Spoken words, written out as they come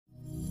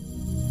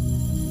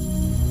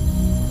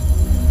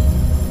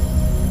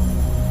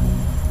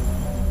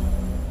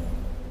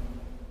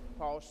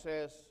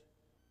says,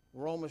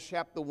 Romans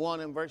chapter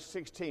 1 and verse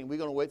 16. We're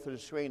going to wait for the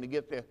screen to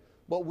get there.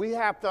 But we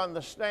have to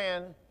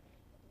understand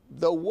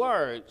the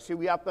Word. See,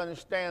 we have to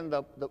understand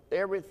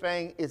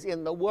everything is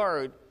in the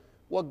Word.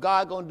 What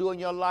God going to do in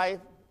your life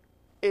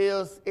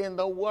is in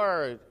the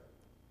Word.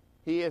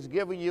 He has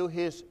given you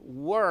His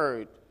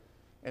Word.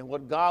 And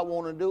what God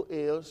want to do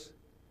is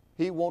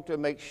He wants to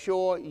make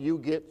sure you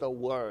get the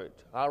Word.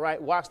 All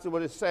right, watch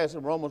what it says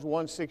in Romans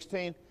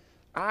 1:16.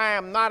 I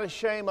am not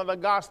ashamed of the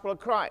gospel of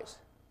Christ.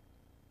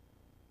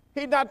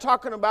 He's not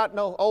talking about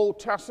no Old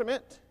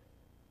Testament.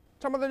 He's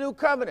talking about the New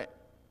Covenant.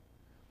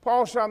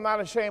 Paul said, I'm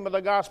not ashamed of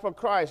the gospel of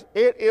Christ.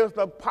 It is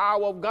the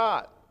power of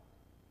God.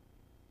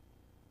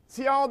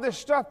 See, all this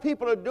stuff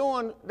people are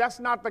doing, that's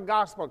not the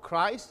gospel of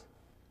Christ.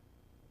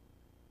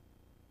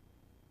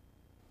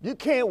 You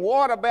can't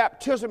water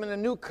baptism in the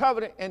New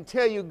Covenant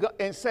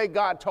and say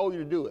God told you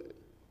to do it.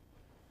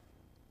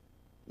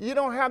 You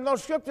don't have no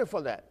scripture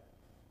for that.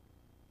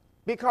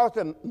 Because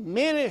the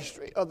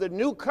ministry of the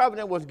New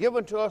Covenant was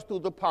given to us through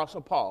the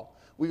Apostle Paul.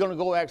 We're going to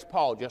go ask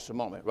Paul just a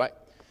moment, right?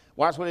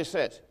 Watch what it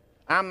says.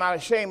 I'm not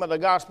ashamed of the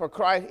gospel of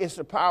Christ. It's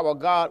the power of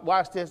God.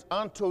 Watch this.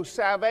 Unto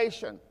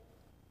salvation.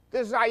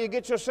 This is how you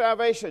get your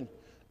salvation.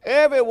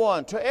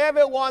 To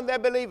everyone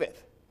that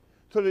believeth.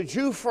 To the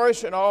Jew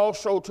first and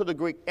also to the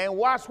Greek. And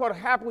watch what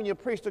happens when you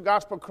preach the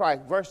gospel of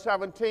Christ. Verse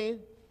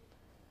 17.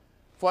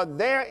 For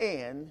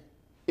therein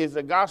is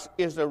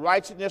the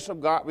righteousness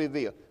of God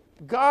revealed.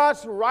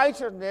 God's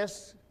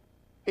righteousness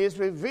is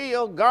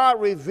revealed.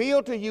 God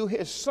revealed to you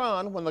His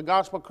Son when the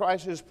gospel of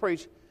Christ is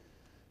preached.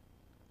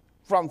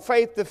 From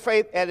faith to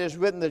faith, as it is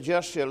written, the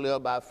just shall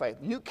live by faith.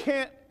 You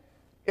can't,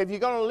 if you're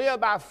going to live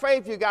by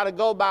faith, you got to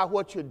go by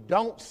what you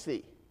don't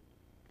see.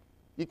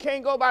 You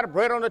can't go by the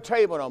bread on the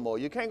table no more.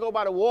 You can't go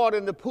by the water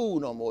in the pool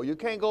no more. You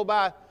can't go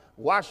by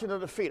washing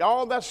of the feet.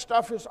 All that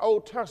stuff is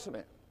Old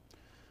Testament.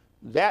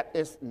 That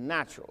is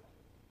natural.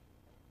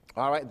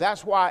 All right,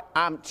 that's why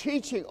I'm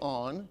teaching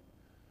on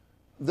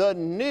the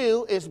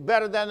new is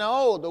better than the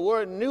old. The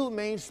word new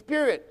means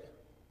spirit.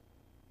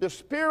 The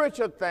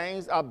spiritual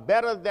things are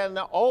better than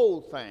the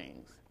old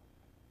things.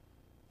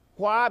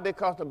 Why?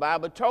 Because the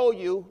Bible told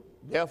you,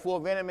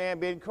 therefore, if any man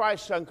be in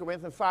Christ, 2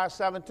 Corinthians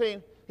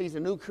 5:17, he's a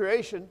new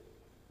creation.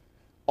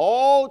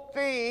 All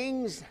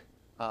things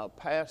are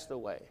passed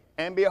away.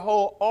 And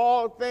behold,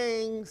 all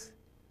things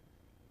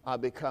are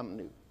become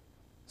new.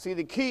 See,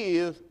 the key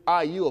is,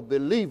 are you a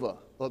believer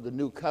of the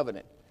new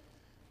covenant?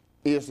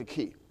 Is the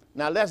key.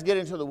 Now, let's get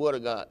into the Word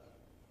of God.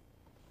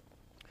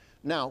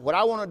 Now, what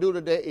I want to do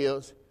today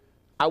is,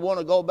 I want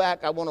to go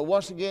back. I want to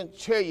once again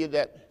tell you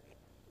that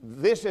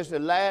this is the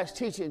last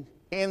teaching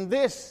in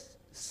this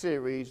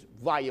series,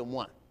 Volume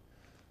 1.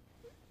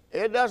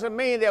 It doesn't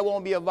mean there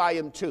won't be a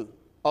Volume 2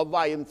 or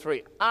Volume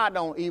 3. I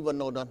don't even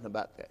know nothing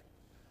about that.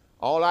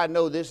 All I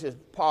know, this is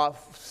part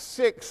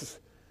 6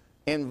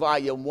 in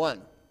Volume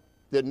 1.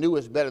 The new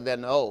is better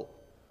than the old.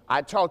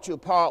 I taught you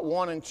part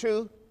 1 and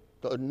 2.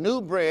 The new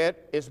bread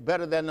is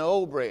better than the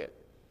old bread.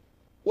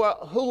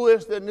 Well, who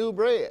is the new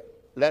bread?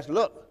 Let's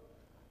look.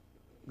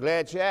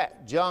 Glad you're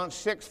at John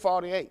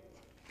 6:48.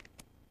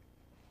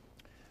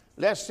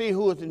 Let's see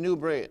who is the new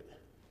bread.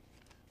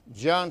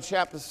 John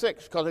chapter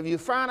 6. Because if you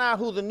find out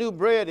who the new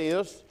bread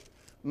is,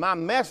 my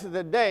message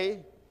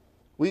today,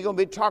 we're going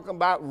to be talking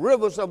about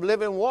rivers of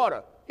living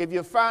water. If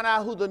you find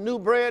out who the new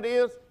bread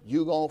is,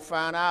 you're going to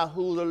find out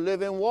who the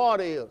living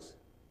water is.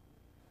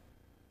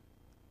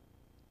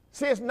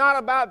 See, it's not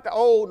about the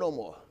old no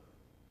more.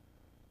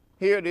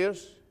 Here it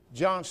is,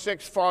 John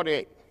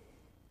 6:48.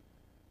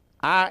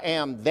 I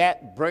am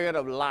that bread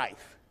of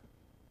life.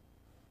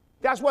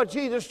 That's what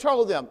Jesus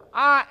told them.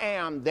 I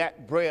am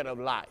that bread of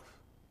life.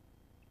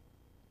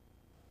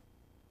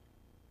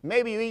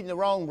 Maybe you're eating the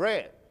wrong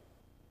bread.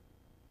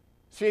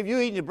 See, if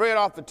you're eating the bread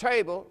off the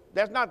table,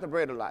 that's not the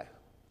bread of life.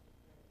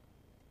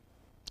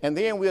 And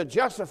then we'll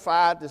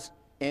justify this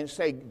and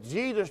say,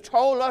 Jesus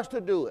told us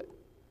to do it.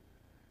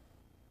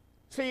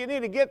 See, you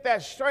need to get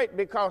that straight,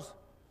 because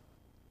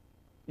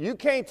you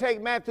can't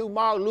take Matthew,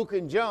 Mark, Luke,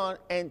 and John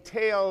and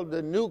tell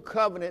the new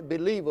covenant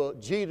believer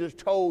Jesus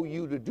told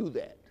you to do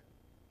that.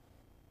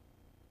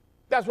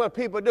 That's what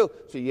people do.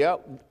 So, yeah,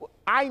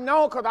 I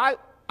know, because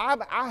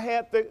I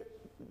had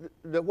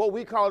the what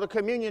we call the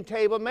communion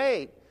table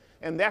made.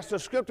 And that's the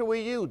scripture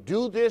we use.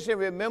 Do this in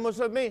remembrance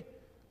of me.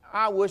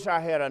 I wish I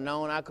had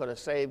known I could have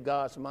saved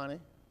God's money.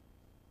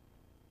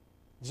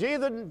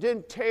 Jesus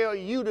didn't tell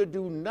you to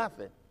do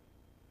nothing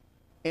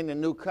in the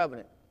new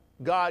covenant.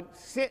 God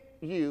sent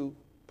you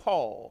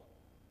Paul.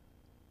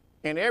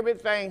 And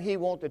everything he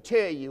wanted to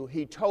tell you,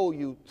 he told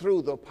you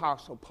through the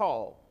Apostle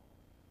Paul.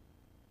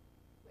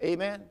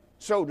 Amen?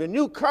 So the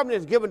new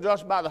covenant is given to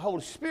us by the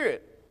Holy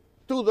Spirit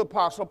through the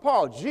Apostle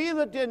Paul.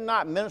 Jesus did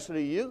not minister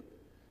to you.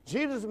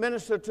 Jesus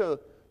ministered to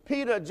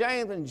Peter,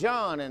 James, and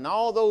John, and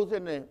all those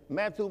in the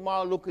Matthew,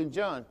 Mark, Luke, and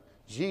John,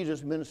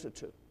 Jesus ministered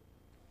to.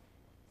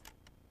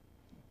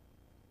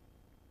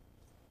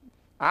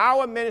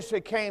 Our ministry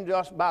came to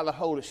us by the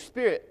Holy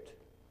Spirit.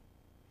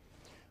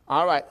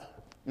 All right.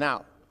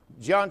 Now,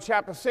 John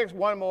chapter 6,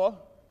 one more.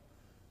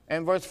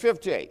 and verse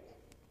 58.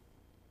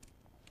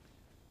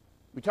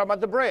 We talk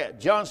about the bread.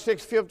 John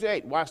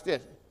 6:58. Watch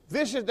this.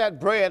 This is that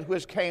bread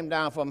which came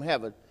down from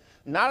heaven.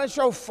 Not as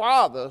your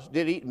fathers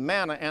did eat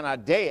manna and are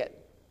dead.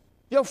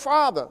 Your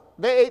father,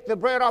 they ate the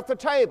bread off the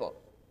table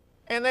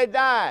and they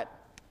died.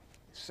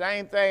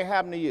 Same thing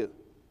happened to you.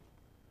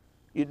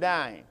 You're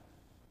dying.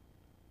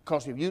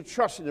 Because if you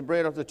trust in the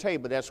bread off the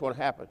table, that's what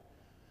happened.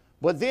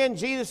 But then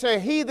Jesus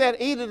said, he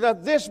that eateth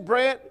of this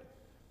bread,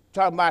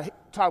 talking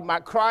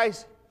about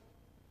Christ,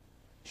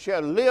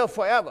 shall live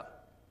forever.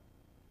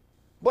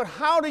 But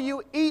how do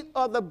you eat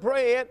of the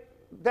bread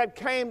that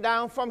came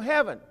down from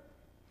heaven?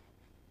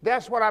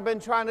 That's what I've been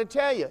trying to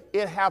tell you.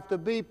 It has to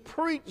be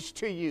preached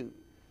to you.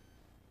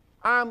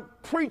 I'm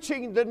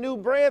preaching the new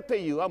bread to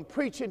you. I'm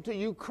preaching to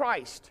you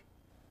Christ.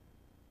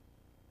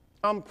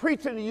 I'm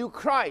preaching to you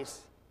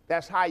Christ.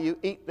 That's how you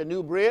eat the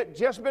new bread.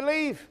 Just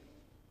believe.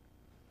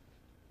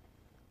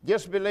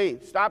 Just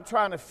believe. Stop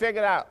trying to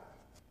figure it out.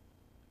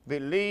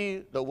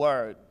 Believe the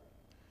word.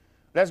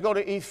 Let's go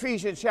to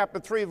Ephesians chapter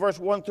 3, verse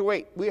 1 through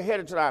 8. We're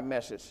headed to our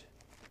message.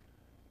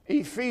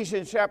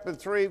 Ephesians chapter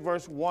 3,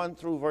 verse 1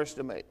 through verse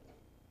 8.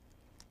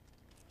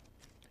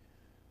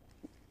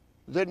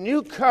 The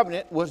new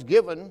covenant was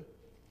given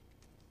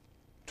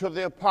to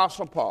the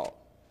Apostle Paul.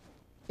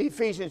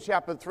 Ephesians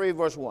chapter 3,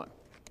 verse 1.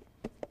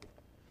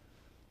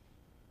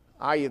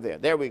 Are you there?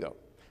 There we go.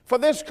 For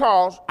this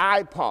cause,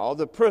 I, Paul,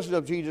 the prisoner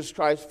of Jesus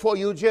Christ, for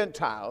you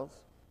Gentiles,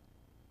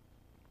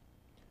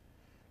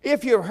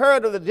 if you've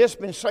heard of the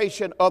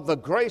dispensation of the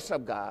grace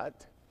of God,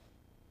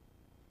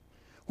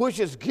 which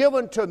is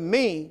given to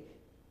me,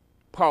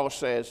 Paul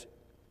says,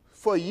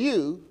 for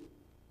you,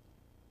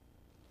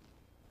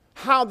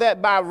 how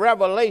that by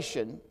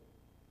revelation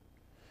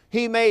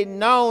he made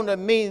known to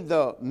me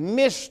the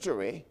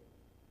mystery,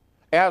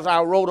 as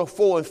I wrote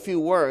afore in few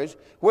words,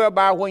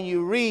 whereby when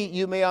you read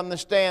you may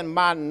understand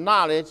my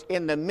knowledge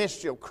in the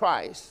mystery of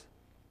Christ,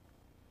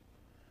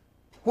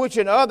 which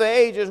in other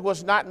ages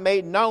was not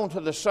made known to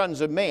the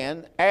sons of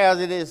men, as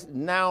it is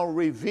now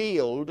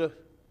revealed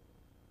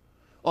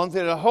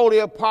unto the holy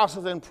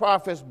apostles and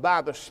prophets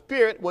by the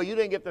Spirit. Well, you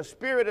didn't get the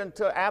Spirit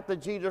until after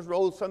Jesus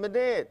rose from the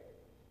dead.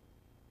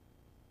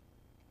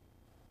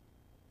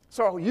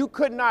 So you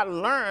could not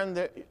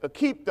learn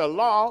keep the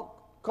law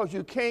because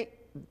you can't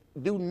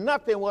do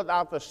nothing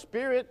without the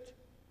Spirit.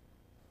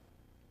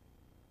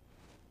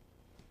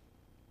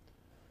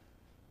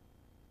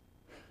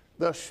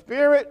 The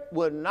Spirit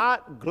would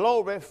not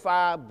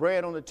glorify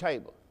bread on the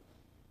table.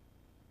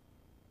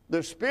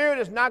 The Spirit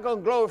is not going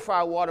to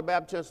glorify water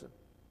baptism.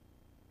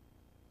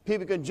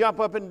 People can jump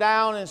up and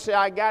down and say,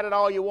 I got it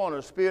all you want.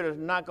 The Spirit is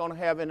not going to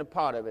have any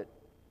part of it.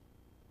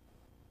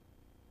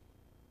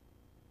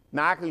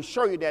 Now, I can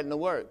show you that in the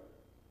Word.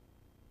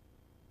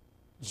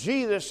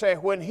 Jesus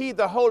said, when he,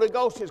 the Holy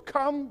Ghost, is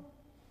come,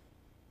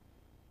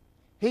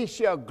 he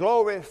shall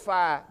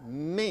glorify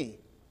me.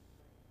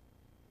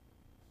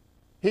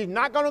 He's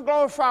not going to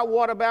glorify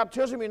water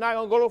baptism. He's not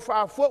going to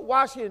glorify foot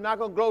washing. He's not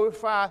going to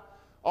glorify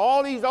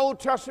all these Old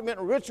Testament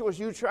rituals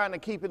you're trying to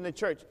keep in the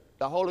church.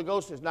 The Holy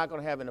Ghost is not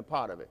going to have any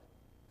part of it.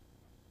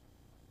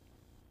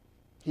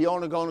 He's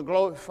only going to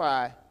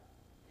glorify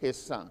his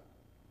Son.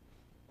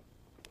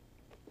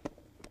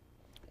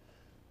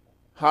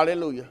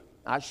 Hallelujah.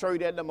 I'll show you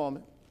that in a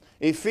moment.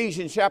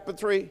 Ephesians chapter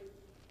 3.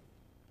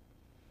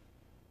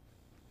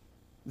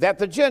 That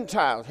the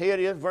Gentiles, here it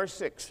is, verse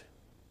 6,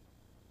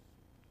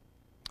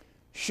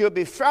 should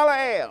be fellow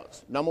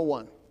heirs, number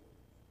 1.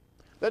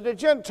 That the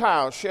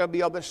Gentiles shall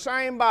be of the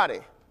same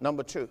body,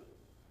 number 2.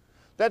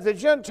 That the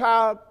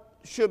Gentiles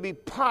should be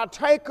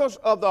partakers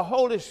of the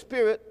Holy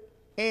Spirit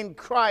in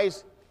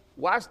Christ.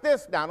 Watch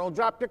this now, don't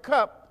drop your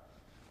cup.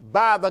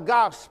 By the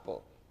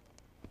gospel.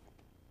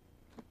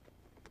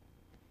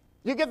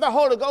 You get the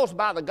Holy Ghost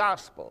by the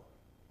gospel.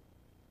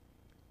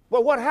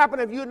 But what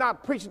happened if you're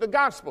not preaching the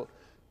gospel?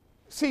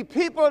 See,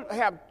 people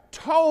have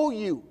told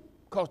you,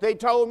 because they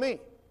told me,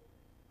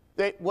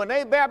 that when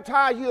they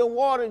baptize you in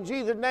water in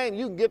Jesus' name,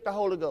 you can get the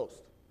Holy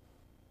Ghost.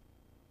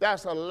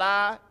 That's a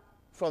lie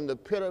from the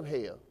pit of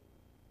hell.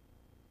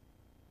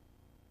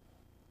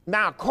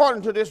 Now,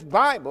 according to this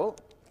Bible,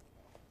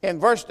 in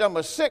verse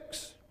number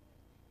 6,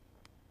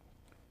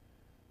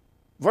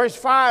 verse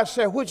 5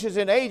 says, which is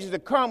in ages to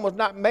come was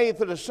not made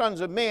for the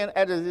sons of men,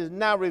 as it is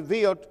now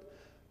revealed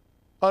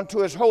unto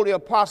his holy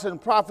apostles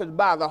and prophets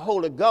by the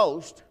Holy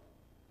Ghost,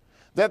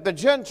 that the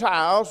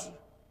Gentiles,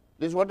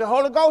 this is what the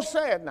Holy Ghost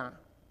said now,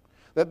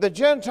 that the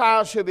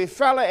Gentiles should be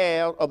fellow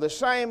heirs of the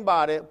same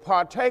body,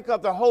 partake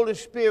of the Holy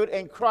Spirit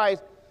in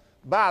Christ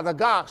by the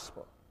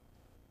gospel.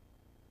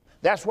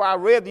 That's why I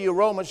read to you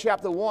Romans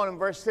chapter 1 and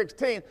verse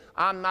 16.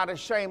 I'm not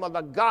ashamed of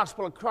the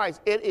gospel of Christ.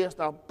 It is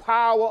the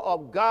power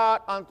of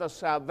God unto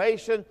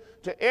salvation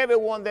to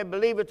everyone that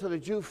believeth, to the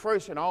Jew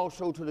first and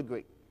also to the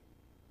Greek.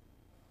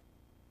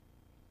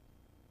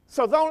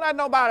 So don't let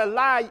nobody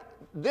lie.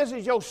 This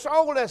is your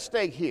soul at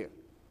stake here.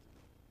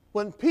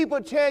 When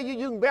people tell you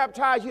you can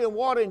baptize you in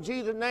water in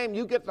Jesus' name,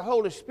 you get the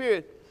Holy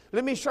Spirit.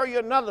 Let me show you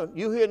another.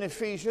 You here in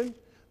Ephesians.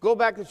 Go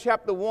back to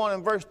chapter 1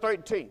 and verse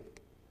 13.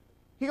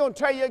 He's going to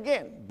tell you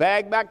again.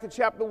 Back to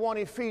chapter 1,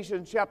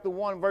 Ephesians chapter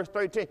 1, verse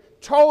 13.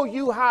 Told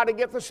you how to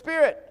get the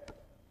Spirit.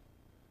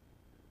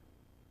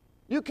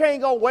 You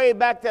can't go way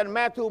back there to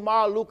Matthew,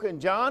 Mark, Luke,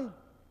 and John,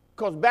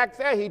 because back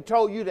there he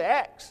told you to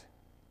ask.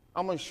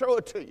 I'm going to show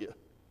it to you.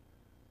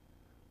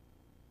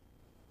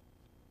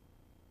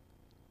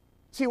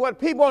 See, what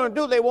people want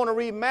to do, they want to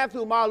read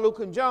Matthew, Mark, Luke,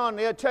 and John.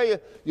 They'll tell you,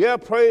 yeah,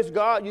 praise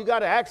God, you got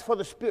to ask for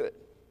the Spirit.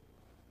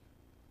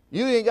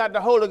 You ain't got the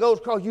Holy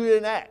Ghost because you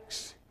didn't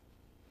ask.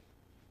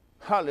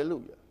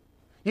 Hallelujah.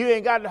 You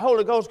ain't got the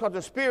Holy Ghost because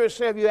the Spirit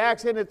said if you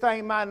ask anything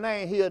in my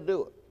name, he'll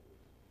do it.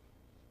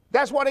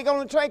 That's what they're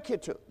going to take you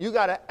to. You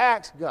got to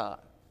ask God.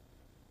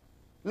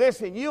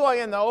 Listen, you are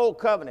in the old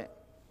covenant.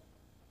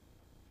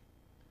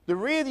 The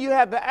reason you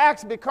have to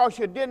ask is because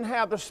you didn't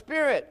have the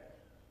Spirit.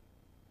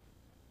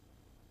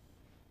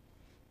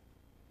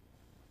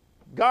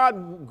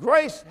 God's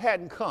grace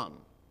hadn't come.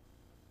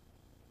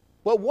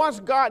 But once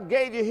God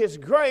gave you his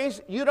grace,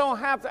 you don't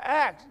have to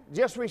ask.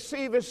 Just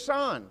receive his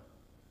Son.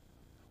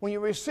 When you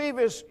receive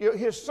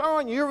his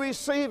Son, you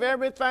receive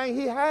everything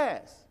he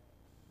has.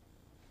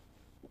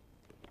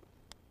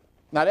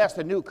 Now that's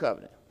the new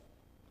covenant.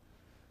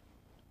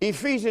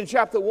 Ephesians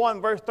chapter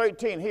 1, verse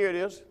 13, here it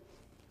is.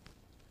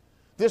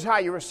 This is how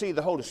you receive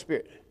the Holy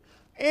Spirit.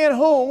 In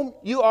whom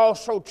you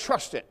also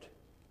trusted,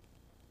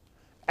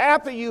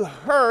 after you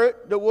heard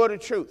the word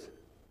of truth.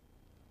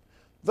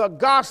 The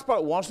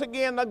gospel, once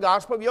again, the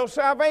gospel of your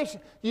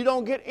salvation. You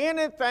don't get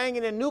anything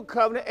in the new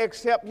covenant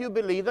except you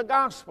believe the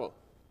gospel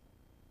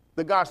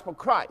of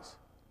Christ.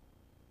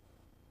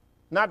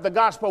 Not the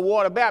gospel of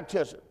water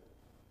baptism.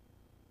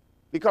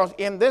 Because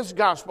in this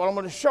gospel, I'm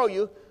going to show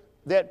you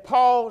that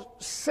Paul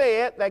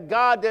said that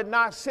God did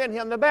not send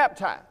him to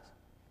baptize.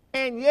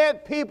 And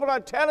yet people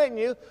are telling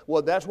you,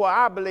 well, that's what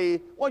I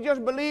believe. Well,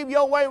 just believe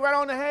your way right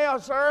on to hell,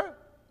 sir.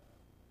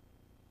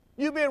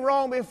 You've been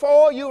wrong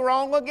before, you're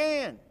wrong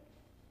again.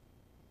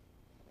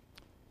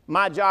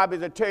 My job is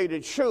to tell you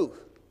the truth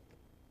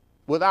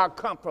without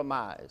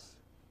compromise.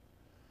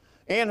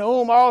 In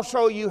whom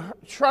also you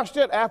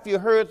trusted after you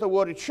heard the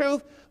word of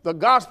truth, the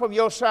gospel of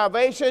your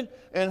salvation,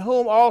 in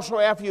whom also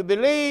after you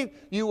believed,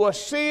 you were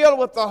sealed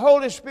with the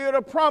Holy Spirit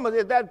of promise.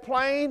 Is that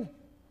plain?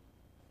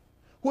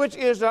 Which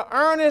is the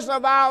earnest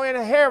of our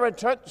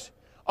inheritance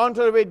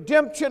unto the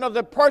redemption of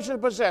the purchased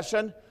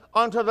possession,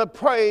 unto the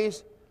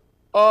praise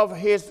of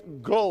his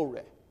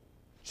glory.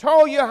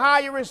 Show you how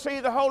you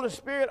receive the Holy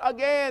Spirit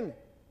again.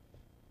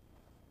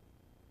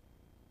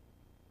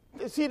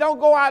 See, don't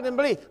go out and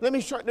believe. Let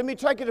me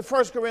take you to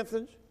 1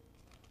 Corinthians.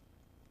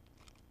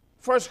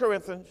 1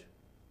 Corinthians.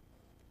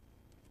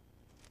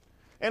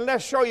 And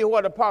let's show you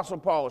what Apostle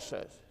Paul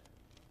says.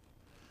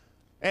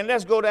 And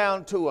let's go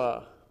down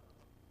to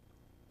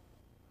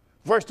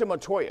verse number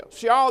 12.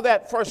 See, all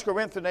that 1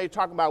 Corinthians, they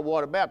talk about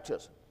water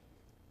baptism.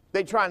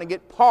 They're trying to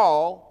get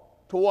Paul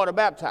to water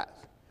baptize.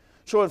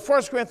 So in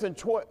 1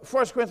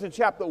 Corinthians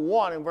chapter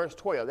 1 and verse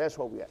 12, that's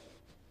what we at.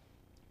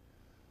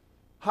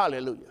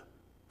 Hallelujah.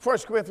 1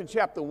 Corinthians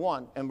chapter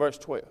 1 and verse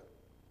 12.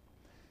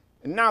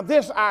 And now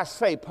this I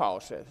say,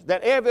 Paul says,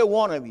 that every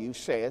one of you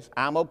says,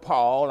 I'm of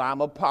Paul,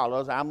 I'm of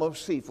Apollos, I'm of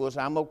Cephas,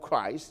 I'm of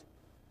Christ.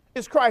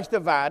 Is Christ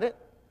divided?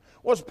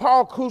 Was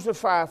Paul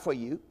crucified for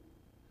you?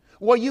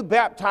 Were you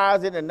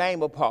baptized in the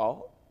name of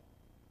Paul?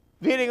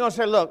 Then he's going to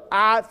say, look,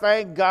 I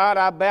thank God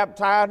I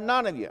baptized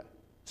none of you.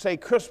 Say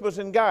Crispus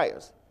and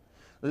Gaius.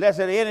 Lest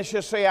that any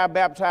should say I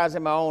baptize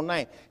in my own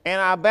name.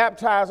 And I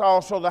baptize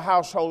also the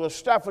household of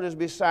Stephanus,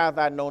 besides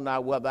I know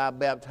not whether I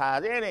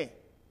baptize any.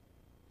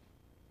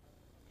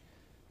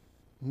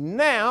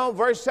 Now,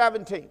 verse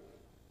 17.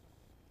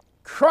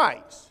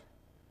 Christ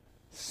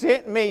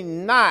sent me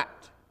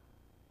not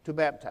to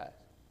baptize.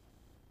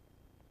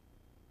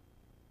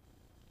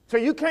 So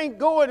you can't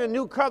go in the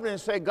new covenant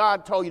and say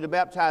God told you to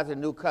baptize in the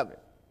new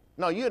covenant.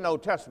 No, you're in the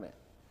Old Testament.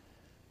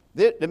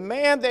 The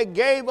man that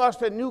gave us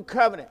the new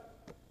covenant,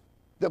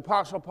 the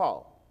Apostle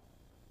Paul,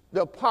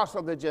 the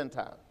apostle of the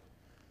Gentiles,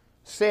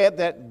 said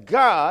that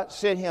God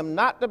sent him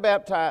not to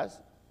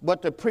baptize,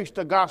 but to preach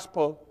the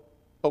gospel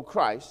of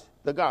Christ,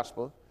 the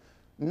gospel,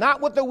 not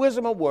with the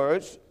wisdom of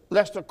words,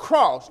 lest the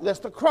cross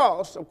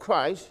of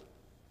Christ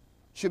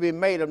should be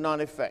made of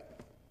none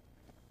effect.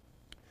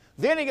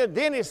 Then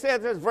he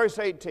says this, verse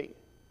 18,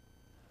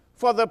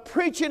 for the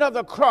preaching of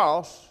the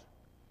cross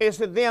is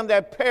to them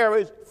that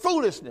perish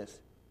foolishness,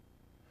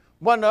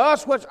 but to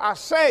us which are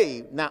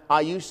saved. Now,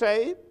 are you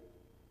saved?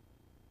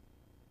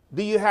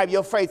 Do you have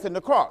your faith in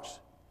the cross?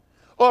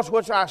 Us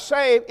which are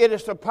saved, it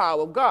is the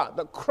power of God.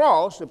 The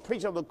cross, the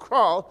preaching of the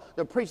cross,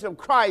 the preaching of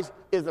Christ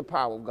is the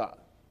power of God.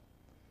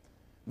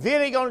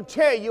 Then he's going to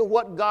tell you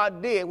what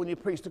God did when he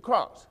preached the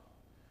cross.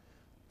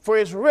 For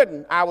it's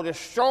written, I will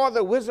destroy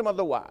the wisdom of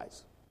the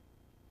wise.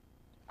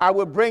 I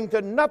will bring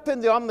to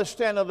nothing the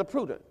understanding of the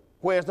prudent.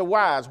 Where's the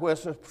wise?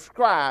 Where's the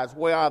scribes?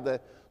 Where are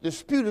the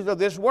disputers of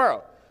this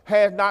world?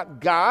 Has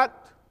not God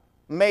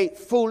made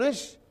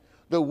foolish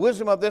the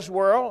wisdom of this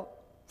world?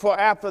 For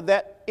after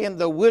that, in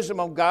the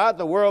wisdom of God,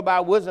 the world by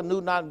wisdom knew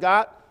not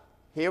God.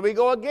 Here we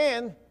go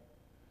again.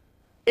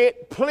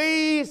 It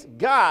pleased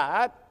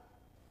God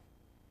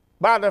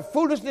by the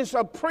foolishness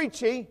of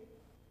preaching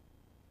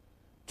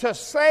to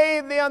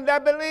save them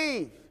that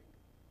believe.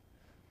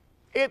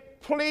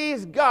 It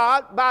pleased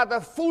God by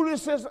the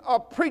foolishness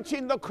of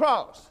preaching the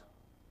cross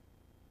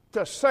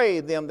to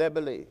save them that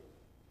believe.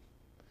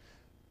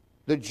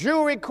 The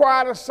Jew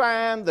required a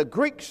sign, the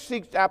Greek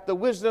seeks after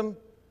wisdom,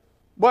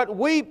 but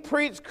we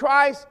preach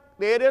Christ,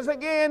 there it is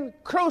again,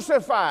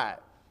 crucified.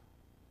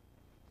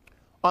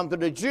 Unto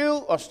the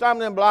Jew, a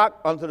stumbling block,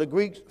 unto the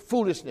Greeks,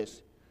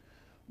 foolishness.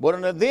 But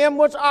unto them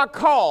which are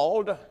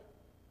called,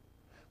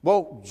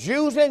 both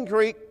Jews and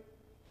Greek,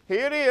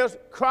 here it is,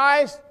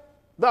 Christ,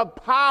 the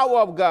power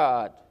of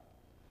God.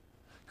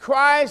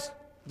 Christ,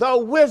 the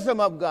wisdom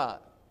of God.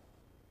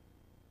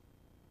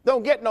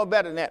 Don't get no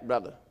better than that,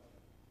 brother.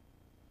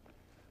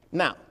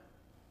 Now,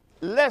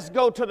 let's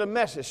go to the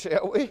message,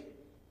 shall we?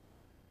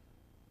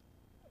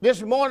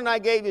 This morning I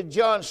gave you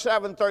John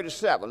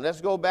 7:37.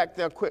 Let's go back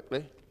there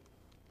quickly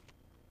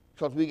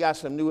because we got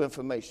some new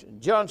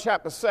information. John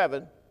chapter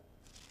 7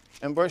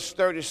 and verse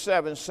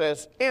 37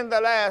 says, in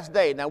the last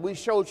day. Now, we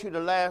showed you the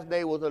last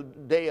day was the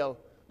day of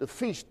the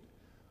feast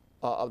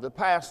of the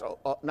Passover,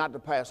 not the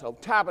Passover,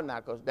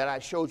 tabernacles that I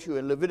showed you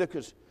in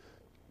Leviticus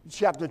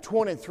chapter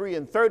 23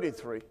 and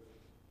 33.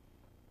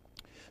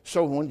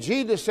 So when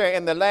Jesus said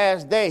in the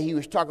last day, he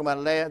was talking about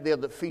the last day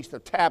of the Feast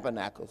of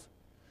Tabernacles.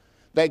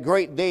 That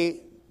great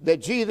day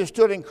that Jesus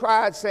stood and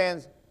cried,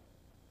 saying,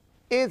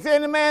 is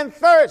any man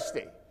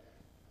thirsty?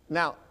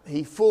 Now,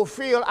 he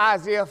fulfilled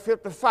Isaiah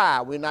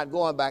 55. We're not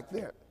going back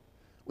there.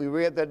 We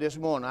read that this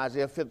morning,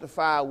 Isaiah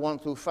 55, 1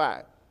 through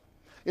 5.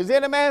 Is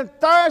any man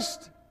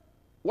thirst?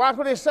 Watch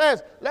what it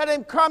says. Let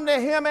him come to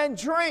him and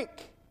drink.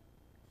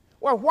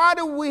 Well, why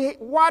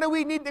do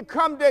we need to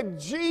come to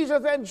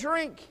Jesus and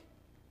drink?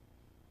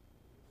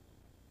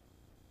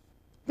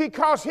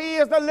 Because he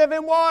is the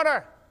living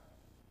water.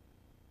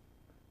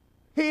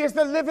 He is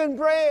the living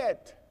bread.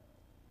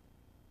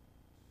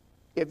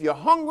 If you're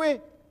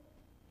hungry,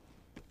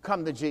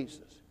 come to Jesus.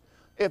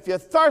 If you're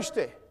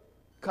thirsty,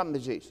 come to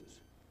Jesus.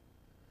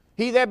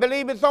 He that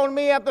believeth on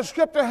me, as the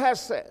scripture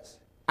has said,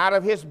 out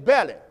of his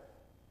belly.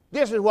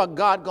 This is what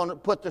God going to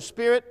put the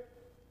Spirit.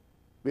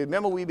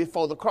 Remember, we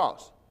before the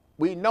cross.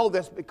 We know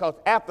this because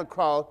after the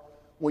cross,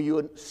 when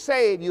you're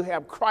saved, you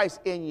have Christ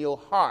in your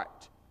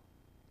heart,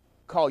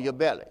 called your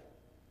belly.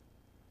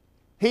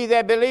 He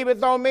that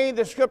believeth on me, as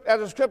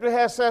the scripture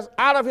has says,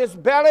 out of his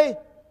belly,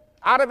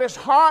 out of his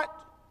heart,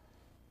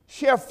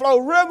 shall flow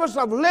rivers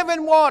of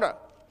living water.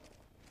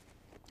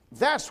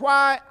 That's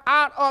why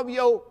out of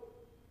your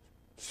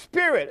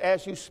spirit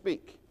as you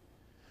speak,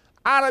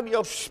 out of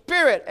your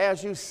spirit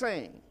as you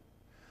sing,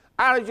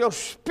 out of your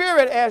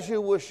spirit as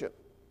you worship.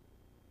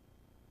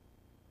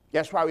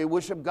 That's why we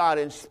worship God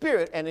in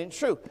spirit and in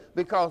truth,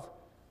 because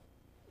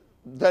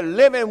the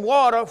living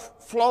water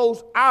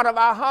flows out of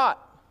our heart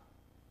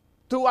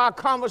through our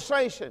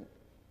conversation,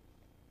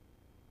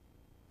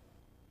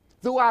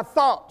 through our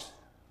thoughts,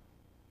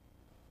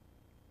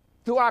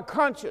 through our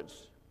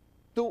conscience.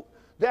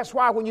 That's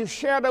why when you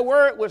share the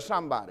word with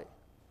somebody,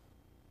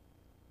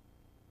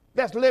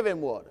 that's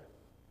living water.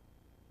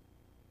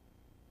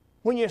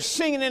 When you're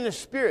singing in the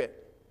Spirit,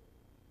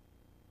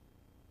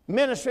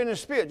 ministering in the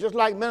Spirit, just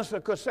like Minister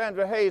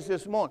Cassandra Hayes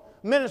this morning,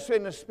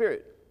 ministering in the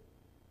Spirit,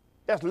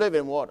 that's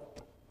living water.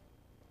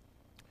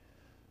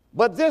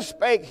 But this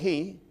spake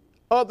he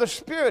of the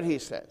Spirit, he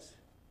says.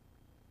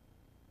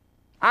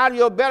 Out of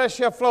your belly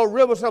shall flow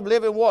rivers of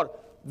living water.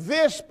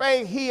 This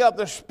spake he of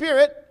the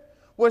Spirit,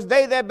 which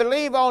they that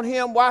believe on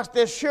him, watch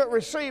this, should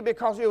receive,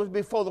 because it was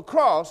before the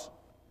cross.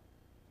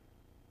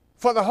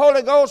 For the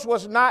Holy Ghost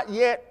was not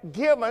yet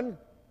given.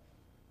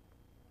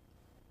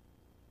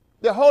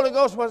 The Holy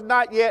Ghost was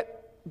not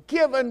yet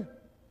given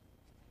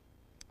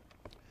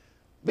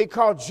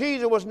because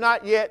Jesus was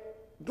not yet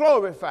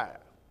glorified.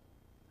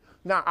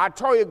 Now, I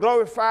told you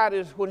glorified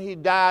is when he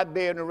died,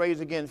 buried, and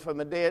raised again from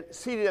the dead,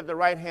 seated at the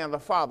right hand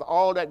of the Father.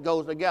 All that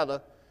goes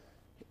together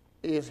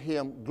is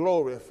him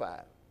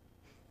glorified.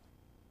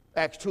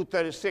 Acts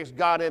 2:36,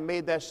 God had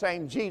made that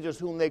same Jesus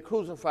whom they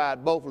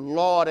crucified, both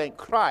Lord and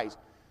Christ.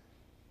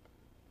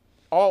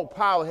 All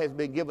power has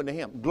been given to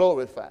him,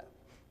 glorified.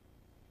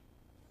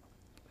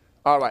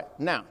 All right,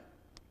 now,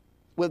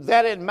 with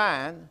that in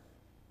mind,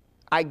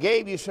 I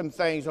gave you some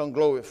things on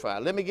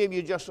glorified. Let me give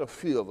you just a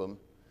few of them.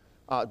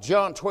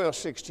 John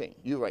 12:16,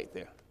 you right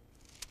there.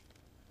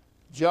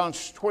 John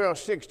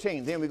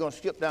 12:16, then we're going to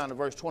skip down to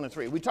verse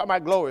 23. We talk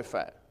about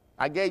glorified.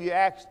 I gave you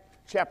Acts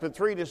chapter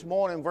 3 this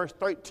morning, verse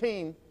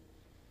 13.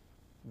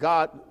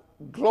 God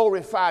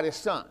glorified his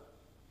son.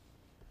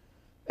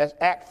 That's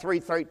Acts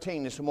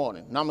 3:13 this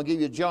morning. Now I'm going to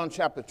give you John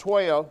chapter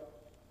 12,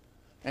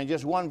 and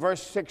just one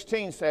verse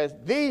 16 says,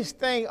 these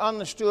things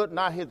understood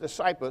not his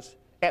disciples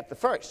at the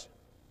first.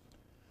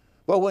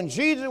 But when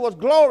Jesus was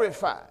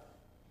glorified,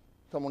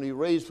 someone he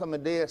raised from the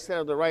dead, sat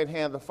at the right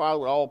hand of the Father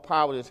with all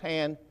power in his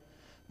hand,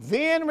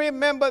 then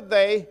remembered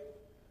they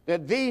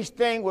that these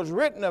things was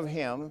written of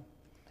him,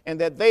 and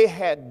that they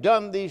had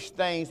done these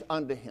things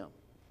unto him.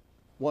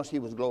 Once he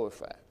was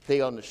glorified,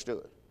 they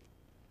understood.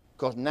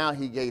 because now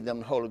he gave them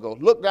the Holy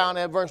Ghost. Look down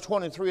at verse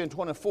 23 and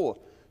 24.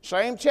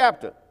 Same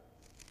chapter.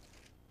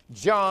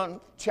 John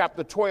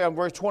chapter 12,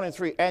 verse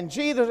 23. And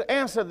Jesus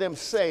answered them,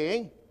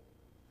 saying,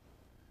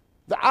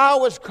 the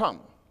hour is come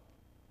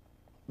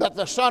that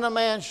the Son of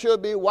Man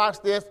should be,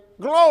 watch this,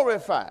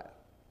 glorified.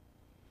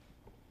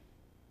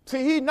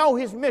 See, he knew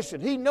his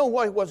mission. He knew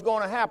what was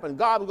going to happen.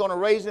 God was going to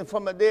raise him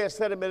from the dead,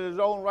 set him at his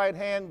own right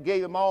hand,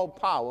 gave him all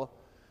power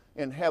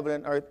in heaven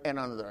and earth and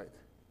under the earth.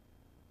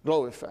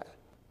 Glorified.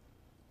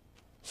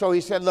 So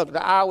he said, look,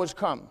 the hour is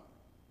come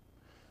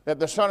that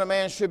the Son of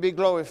Man should be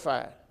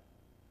glorified.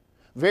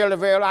 Verily,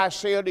 verily, I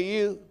say unto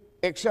you,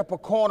 except a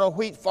corn of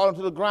wheat fall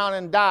into the ground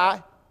and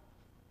die,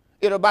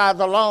 it abides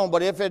alone,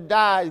 but if it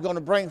dies, it's going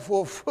to bring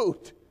forth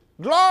fruit.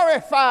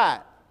 Glorified.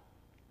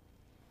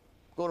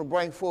 Going to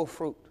bring forth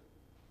fruit.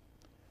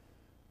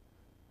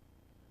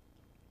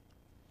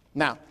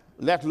 Now,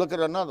 let's look at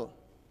another one.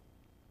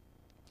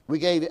 We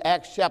gave you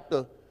Acts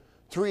chapter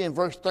 3 and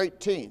verse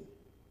 13.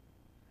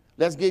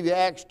 Let's give you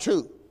Acts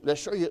 2.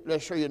 Let's show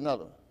you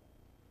another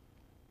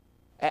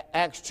one.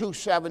 Acts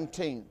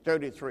 2:17,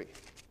 33.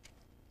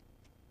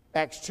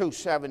 Acts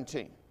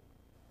 2:17.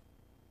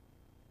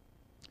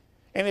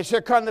 And it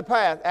shall come to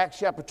pass, Acts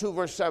chapter 2,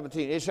 verse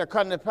 17, it shall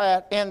come to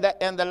pass in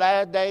the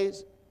last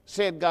days,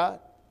 said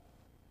God.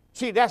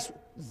 See, that's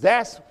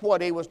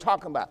what he was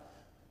talking about.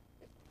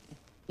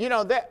 You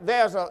know,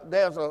 there's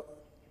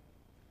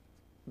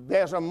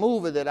a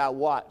movie that I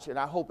watch, and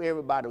I hope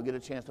everybody will get a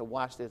chance to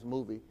watch this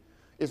movie.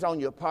 It's on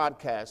your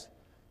podcast.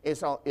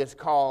 It's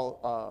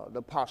called The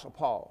Apostle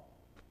Paul.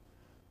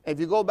 If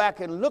you go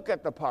back and look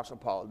at the Apostle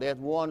Paul, there's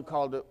one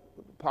called the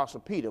Apostle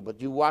Peter, but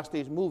you watch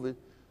these movies,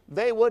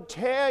 they would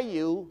tell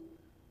you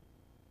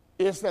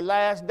it's the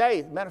last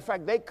days. Matter of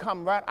fact, they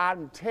come right out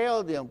and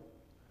tell them,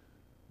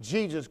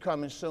 Jesus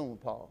coming soon,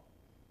 Paul.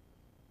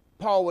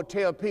 Paul would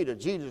tell Peter,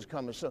 Jesus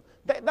coming soon.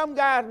 Them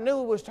guys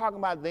knew it was talking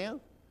about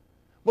them.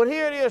 But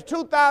here it is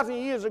 2,000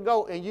 years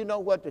ago, and you know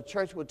what the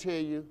church would tell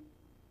you?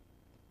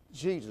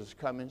 Jesus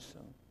coming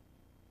soon.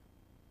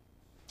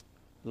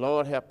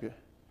 Lord help you.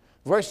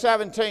 Verse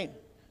 17,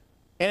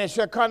 and it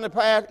shall come to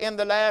pass in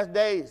the last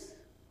days.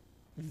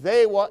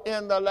 They were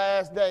in the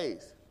last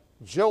days.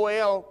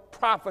 Joel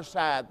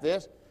prophesied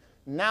this.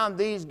 Now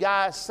these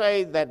guys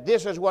say that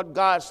this is what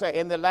God said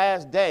in the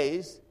last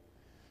days.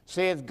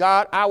 Says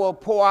God, I will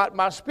pour out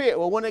my spirit.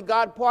 Well, when did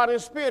God pour out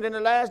his spirit? In the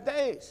last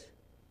days.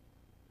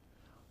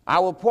 I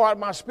will pour out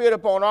my spirit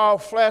upon all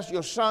flesh.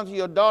 Your sons and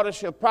your daughters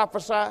shall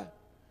prophesy.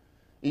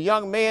 Your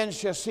young men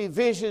shall see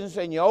visions,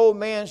 and your old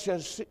men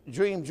shall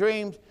dream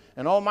dreams.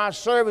 And on my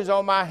servants,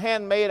 on my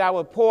handmaid, I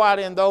will pour out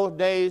in those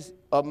days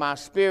of my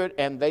spirit,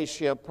 and they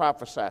shall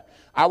prophesy.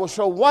 I will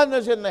show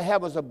wonders in the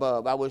heavens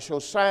above. I will show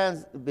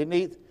signs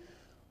beneath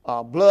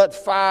blood,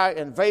 fire,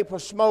 and vapor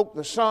smoke.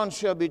 The sun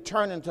shall be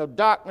turned into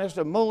darkness,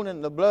 the moon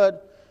into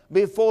blood,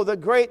 before the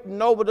great and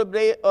noble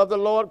day of the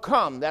Lord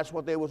come. That's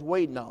what they was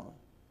waiting on.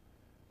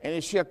 And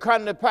it shall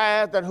come to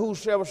pass that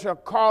whosoever shall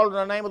call in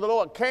the name of the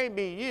Lord. Can't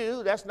be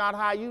you. That's not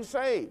how you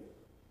saved.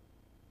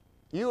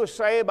 You were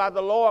saved by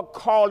the Lord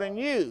calling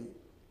you.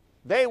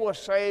 They were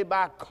saved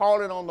by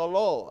calling on the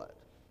Lord.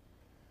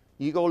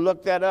 You go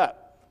look that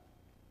up.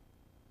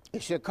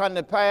 It shall come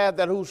to pass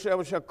that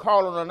whosoever shall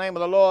call on the name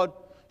of the Lord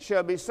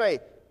shall be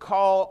saved.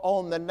 Call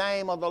on the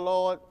name of the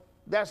Lord.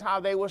 That's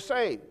how they were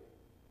saved.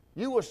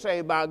 You were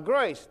saved by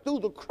grace through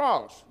the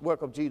cross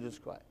work of Jesus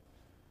Christ.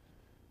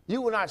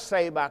 You were not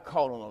saved by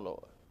calling on the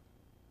Lord.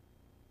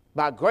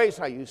 By grace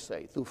are you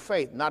saved, through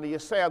faith, not of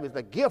yourself. It's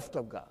the gift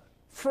of God,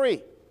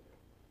 free.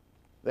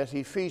 That's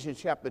Ephesians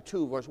chapter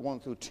 2, verse 1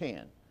 through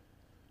 10.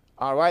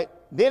 All right?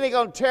 Then he's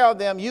going to tell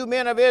them, you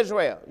men of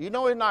Israel. You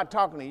know he's not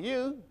talking to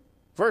you.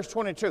 Verse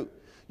 22.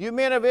 You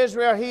men of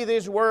Israel, hear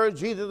these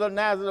words. Jesus of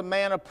Nazareth, a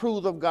man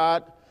approved of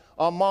God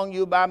among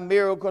you by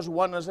miracles,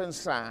 wonders, and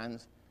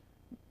signs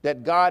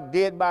that God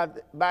did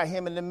by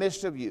him in the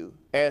midst of you,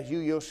 as you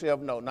yourself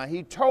know. Now,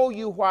 he told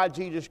you why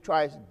Jesus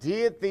Christ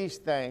did these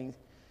things.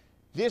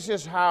 This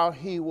is how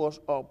he was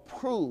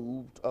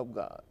approved of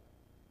God.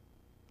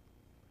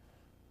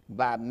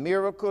 By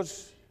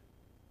miracles,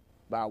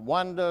 by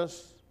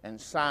wonders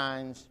and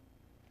signs,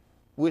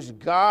 which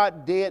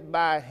God did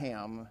by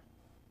him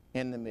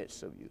in the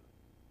midst of you.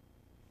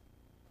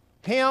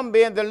 Him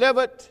being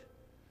delivered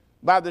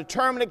by the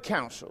determinate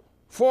counsel,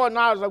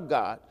 foreknowledge of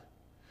God,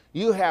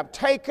 you have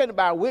taken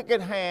by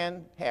wicked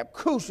hand, have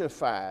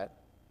crucified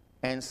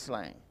and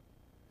slain,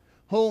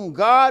 whom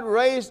God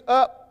raised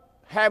up,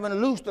 having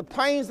loosed the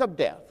pains of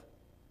death,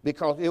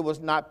 because it was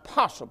not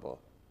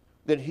possible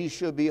that he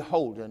should be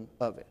holden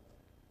of it.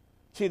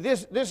 See,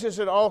 this is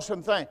an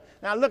awesome thing.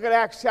 Now look at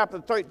Acts chapter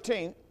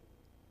 13.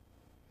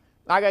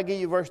 I got to give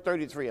you verse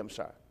 33, I'm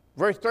sorry.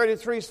 Verse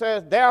 33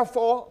 says,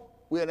 therefore,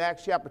 we're in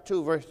Acts chapter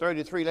 2, verse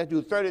 33. Let's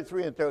do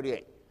 33 and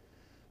 38.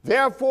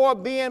 Therefore,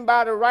 being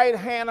by the right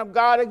hand of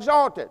God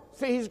exalted.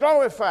 See, he's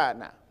glorified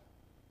now.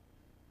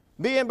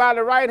 Being by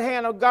the right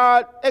hand of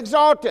God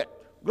exalted,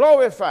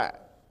 glorified.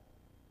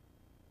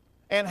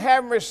 And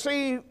having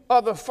received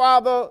of the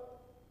Father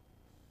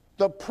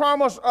the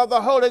promise of the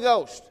Holy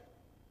Ghost.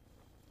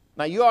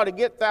 Now, you ought to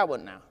get that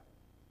one now.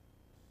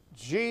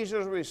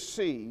 Jesus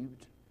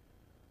received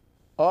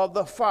of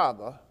the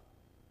Father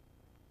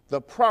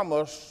the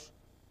promise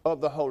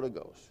of the Holy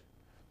Ghost.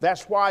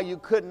 That's why you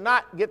could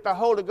not get the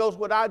Holy Ghost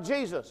without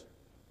Jesus.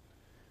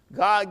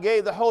 God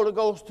gave the Holy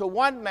Ghost to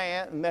one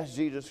man, and that's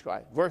Jesus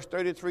Christ. Verse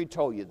 33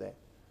 told you that.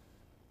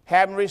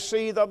 Having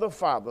received of the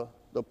Father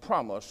the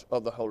promise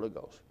of the Holy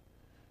Ghost,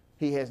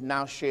 he has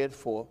now shed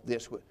forth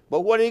this. But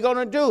what are he going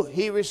to do?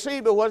 He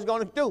received it. What's he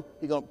going to do?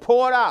 He's going to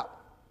pour it out.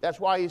 That's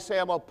why he said,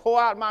 I'm going to pour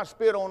out my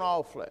spirit on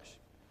all flesh.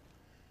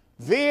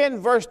 Then,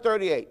 verse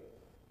 38,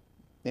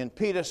 and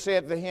Peter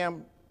said to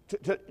him,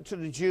 to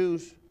the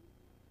Jews,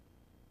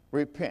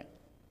 repent.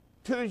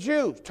 To the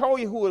Jews, told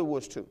you who it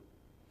was to.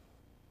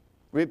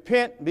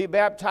 Repent, be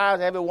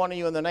baptized, every one of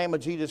you, in the name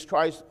of Jesus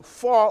Christ.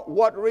 For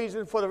what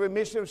reason? For the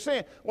remission of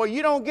sin. Well,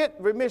 you don't get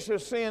remission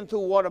of sin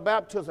through water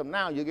baptism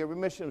now. You get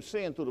remission of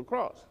sin through the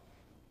cross.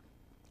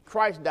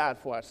 Christ died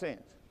for our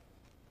sins.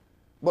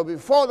 But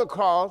before the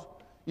cross,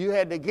 you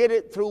had to get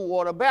it through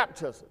water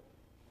baptism.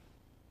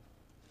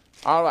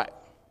 All right.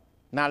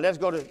 Now let's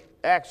go to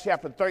Acts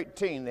chapter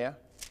 13 there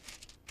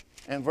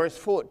and verse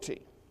 14.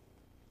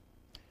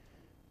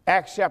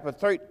 Acts chapter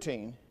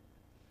 13.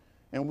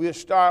 And we'll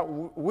start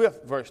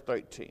with verse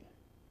 13.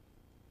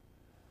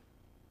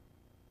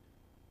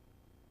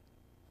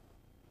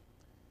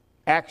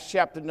 Acts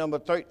chapter number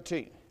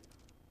 13.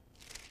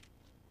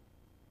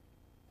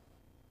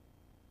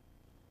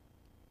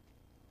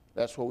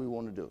 That's what we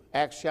want to do.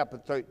 Acts chapter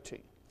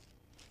 13.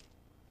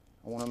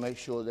 I want to make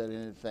sure that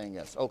anything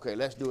else. Okay,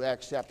 let's do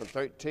Acts chapter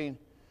 13.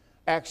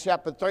 Acts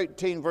chapter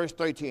 13, verse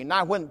 13.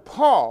 Now when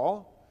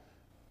Paul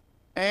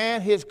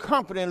and his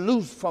company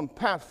loosed from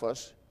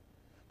Paphos,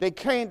 they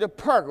came to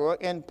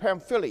Perga in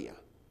Pamphylia.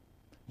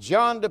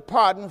 John,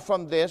 departing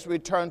from this,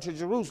 returned to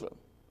Jerusalem.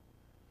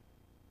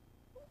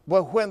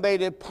 But when they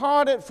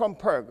departed from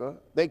Perga,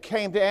 they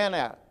came to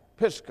Antioch,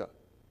 Pisgah.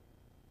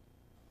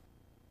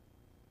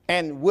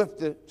 And with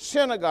the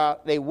synagogue,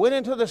 they went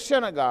into the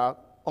synagogue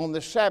on the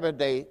Sabbath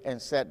day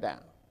and sat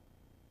down.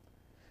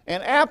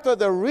 And after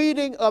the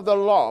reading of the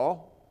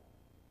law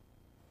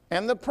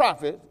and the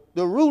prophets,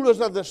 the rulers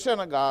of the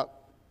synagogue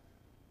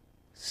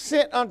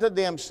sent unto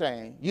them,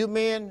 saying, you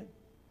men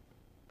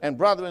and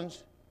brethren,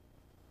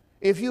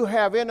 if you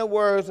have any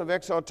words of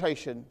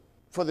exhortation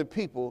for the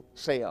people,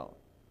 say on.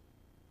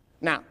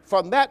 Now,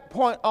 from that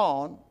point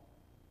on,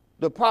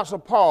 the Apostle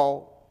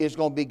Paul is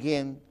going to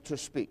begin to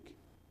speak.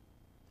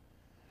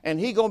 And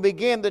he's going to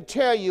begin to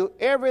tell you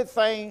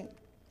everything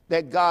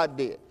that God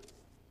did.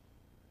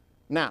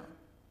 Now,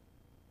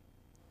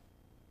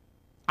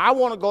 I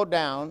want to go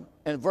down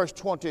in verse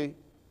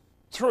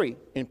 23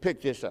 and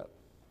pick this up.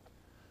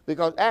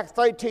 Because Acts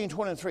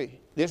 13:23,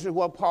 this is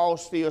what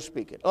Paul's still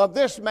speaking. Of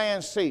this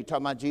man's seed,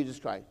 talking about Jesus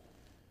Christ,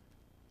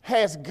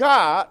 has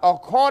God,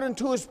 according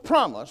to his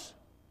promise,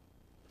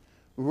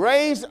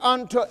 raised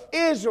unto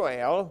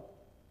Israel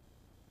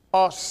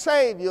a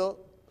Savior,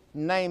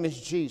 name is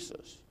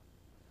Jesus.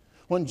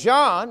 When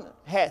John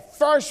had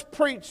first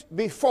preached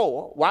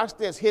before, watch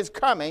this, his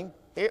coming,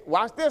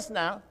 watch this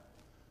now,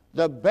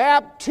 the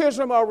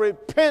baptism of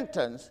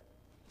repentance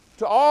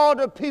to all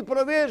the people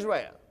of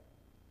Israel.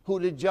 Who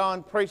did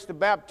John preach the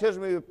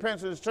baptism of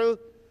repentance to?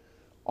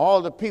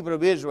 All the people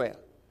of Israel.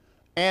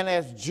 And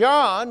as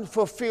John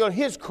fulfilled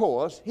his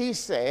course, he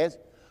says,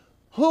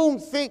 whom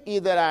think ye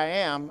that I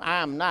am?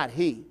 I am not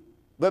he.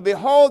 But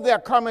behold, there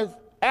cometh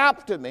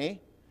after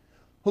me,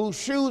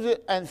 whose shoes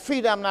and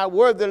feet I am not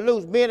worthy to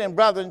loose, men and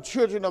brethren,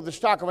 children of the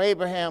stock of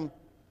Abraham,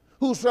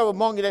 whosoever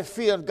among you that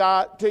fears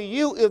God, to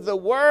you is the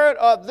word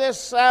of this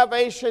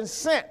salvation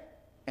sent.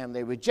 And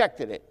they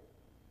rejected it.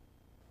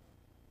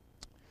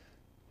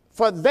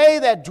 For they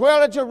that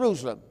dwell at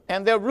Jerusalem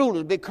and their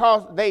rulers,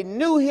 because they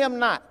knew him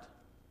not,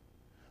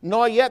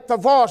 nor yet the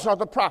voice of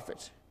the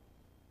prophets,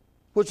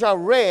 which are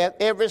read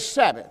every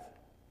Sabbath,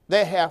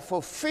 they have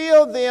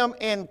fulfilled them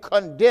in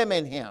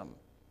condemning him.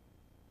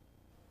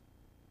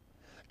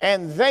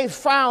 And they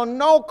found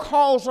no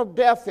cause of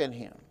death in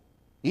him,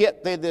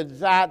 yet they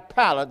desired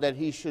Pilate that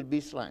he should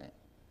be slain.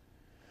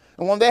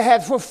 And when they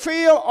had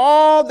fulfilled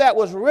all that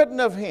was written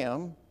of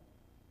him,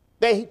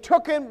 they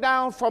took him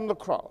down from the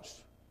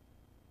cross,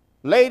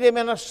 laid him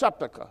in a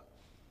sepulchre,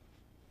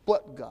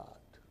 but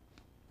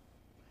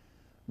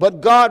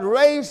God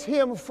raised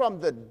him from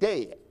the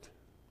dead.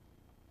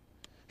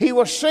 He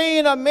was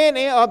seen of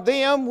many of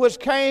them which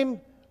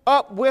came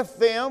up with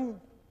them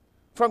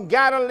from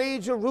Galilee,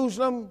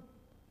 Jerusalem,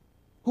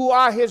 who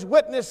are his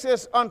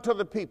witnesses unto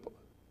the people.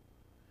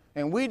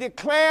 And we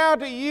declare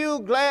to you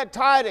glad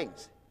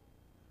tidings,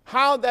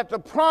 how that the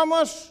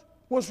promise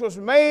which was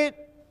made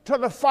to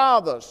the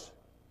fathers,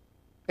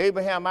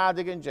 Abraham,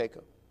 Isaac, and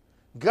Jacob,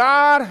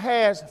 God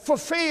has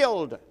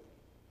fulfilled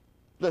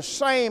the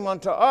same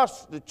unto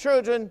us, the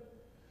children,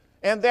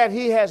 and that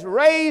he has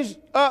raised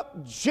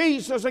up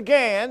Jesus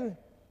again,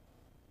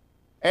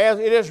 as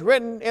it is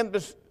written in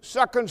the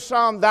second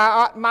Psalm, thou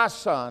art my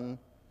son,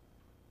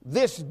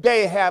 this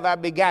day have I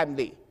begotten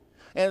thee.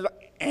 And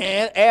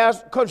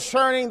as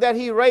concerning that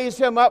he raised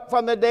him up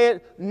from the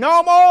dead,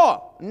 no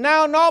more,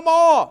 now no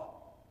more,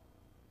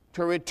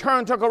 to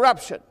return to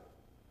corruption.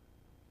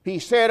 He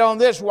said on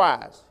this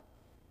wise,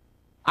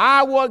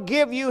 I will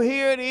give you,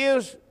 here it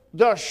is,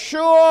 the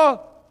sure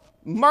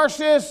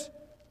mercies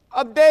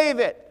of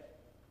David.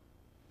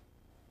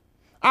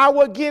 I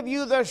will give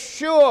you the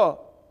sure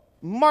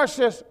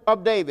mercies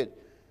of David.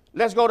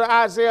 Let's go to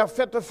Isaiah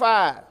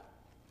 55.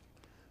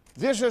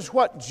 This is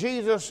what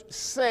Jesus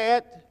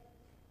said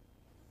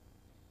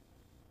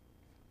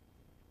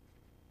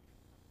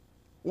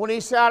when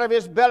he said, out of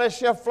his belly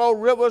shall flow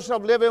rivers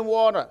of living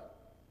water.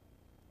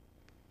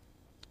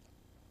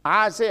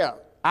 Isaiah,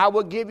 I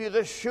will give you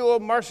the sure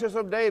mercies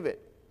of David.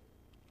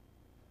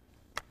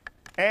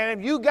 And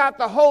if you got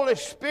the Holy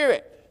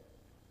Spirit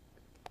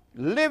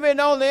living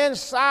on the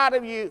inside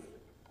of you,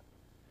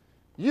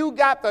 you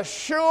got the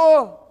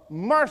sure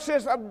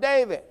mercies of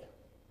David.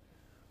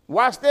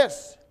 Watch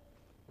this.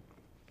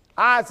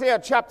 Isaiah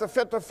chapter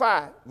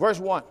 55, verse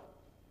 1.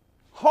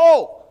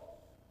 Ho,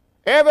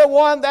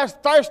 everyone that's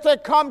thirsty,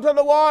 come to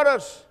the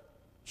waters.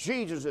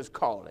 Jesus is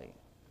calling.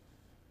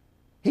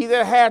 He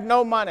that had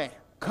no money,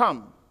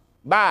 come,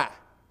 buy.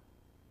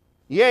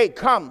 Yea,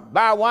 come,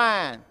 buy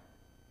wine.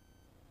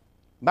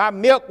 Buy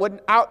milk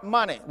without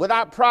money,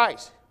 without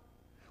price.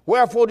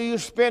 Wherefore do you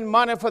spend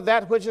money for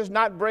that which is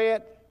not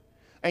bread,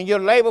 and your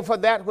labor for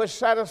that which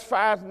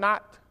satisfies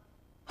not?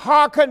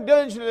 Hearken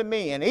diligently to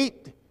me, and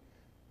eat,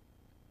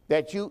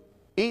 that you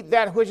eat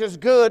that which is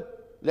good.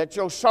 Let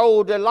your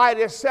soul delight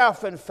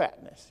itself in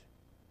fatness.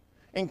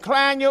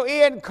 Incline your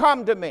ear and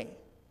come to me.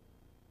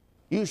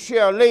 You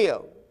shall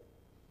live.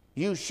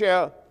 You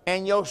shall,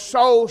 and your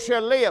soul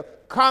shall live.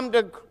 Come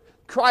to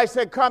Christ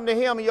and come to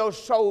him, and your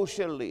soul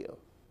shall live.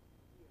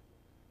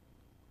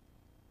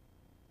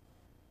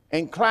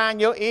 Incline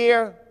your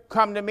ear,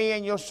 come to me,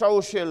 and your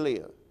soul shall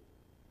live.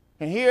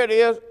 And here it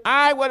is,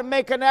 I will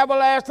make an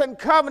everlasting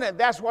covenant.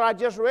 That's what I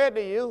just read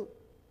to you.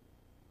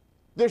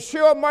 The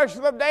sure mercy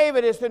of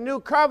David is the new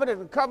covenant,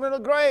 the covenant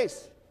of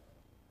grace.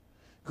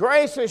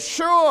 Grace is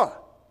sure.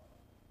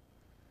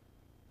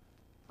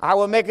 I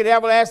will make an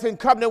everlasting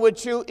covenant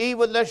with you,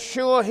 even the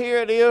sure, here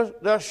it is,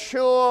 the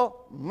sure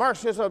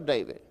mercies of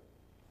David.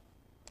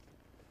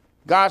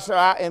 God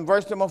said in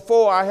verse number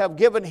 4, I have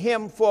given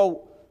him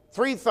for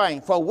three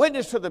things: for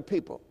witness to the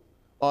people,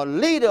 a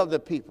leader of the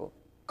people,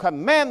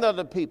 commander of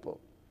the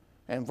people.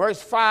 And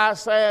verse 5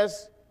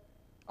 says,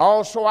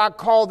 also I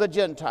call the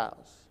Gentiles.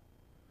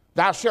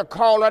 Thou shalt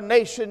call a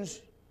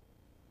nations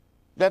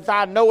that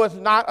thou knowest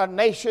not, a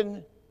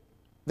nation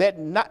that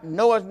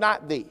knoweth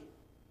not thee,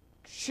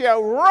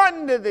 shall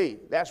run to thee.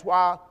 That's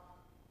why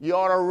you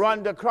ought to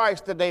run to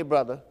Christ today,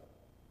 brother.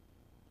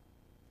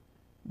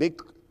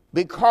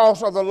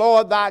 Because of the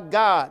Lord thy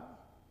God,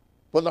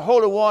 for the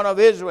Holy One of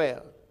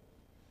Israel,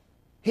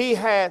 he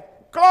hath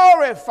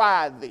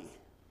glorified thee.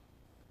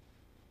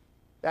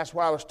 That's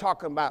why I was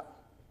talking about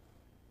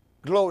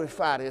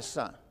glorified his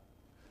son.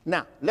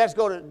 Now, let's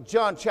go to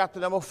John chapter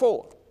number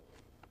 4.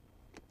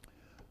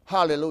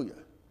 Hallelujah.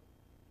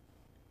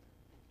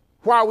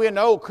 While we're in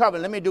the old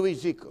covenant, let me do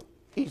Ezekiel.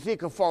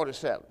 Ezekiel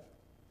 47.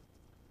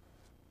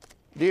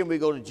 Then we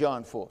go to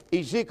John 4.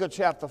 Ezekiel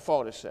chapter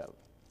 47.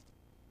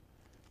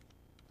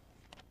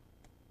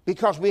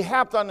 Because we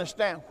have to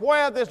understand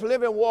where this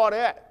living water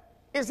at.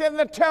 It's in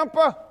the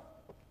temple.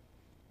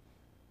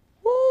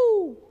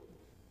 Woo!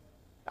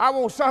 I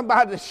want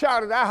somebody to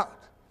shout it out.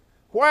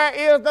 Where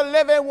is the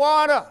living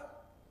water?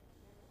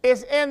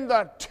 It's in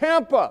the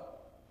temple.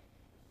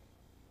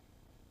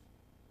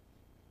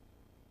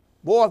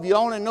 Boy, if you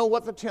only know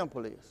what the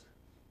temple is.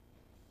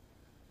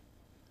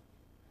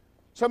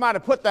 Somebody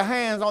put their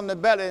hands on the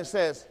belly and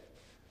says,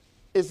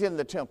 it's in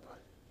the temple.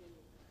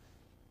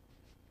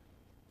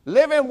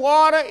 Living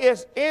water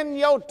is in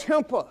your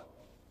temple.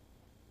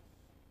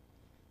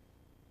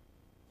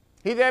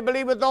 He that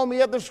believeth on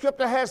me, of the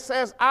scripture has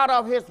says, out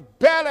of his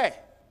belly,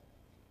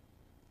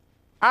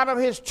 out of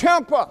his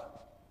temple,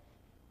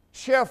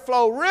 shall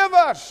flow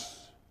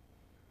rivers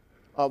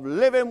of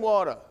living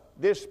water.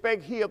 This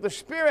spake he of the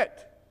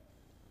Spirit,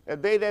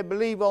 that they that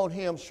believe on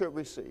him should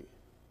receive.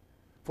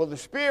 For the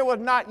Spirit was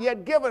not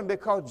yet given,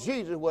 because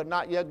Jesus was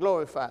not yet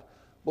glorified.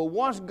 But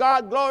once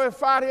God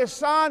glorified his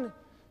Son,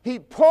 he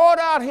poured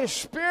out his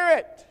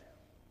Spirit.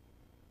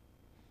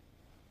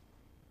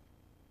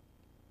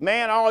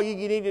 Man, all you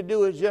need to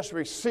do is just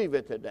receive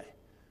it today.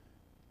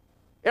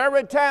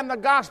 Every time the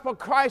gospel of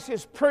Christ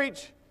is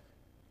preached,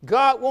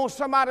 God wants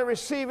somebody to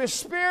receive his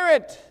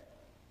Spirit.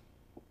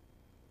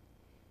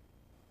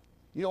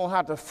 You don't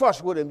have to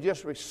fuss with him,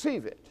 just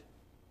receive it.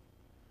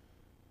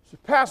 So,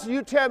 Pastor,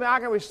 you tell me I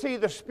can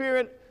receive the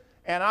Spirit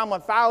and I'm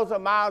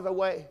 1,000 miles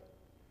away.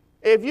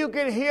 If you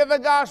can hear the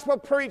gospel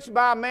preached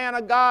by a man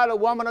of God, a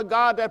woman of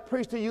God that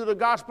preached to you the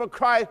gospel of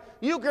Christ,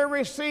 you can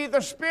receive the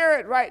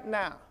Spirit right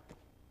now.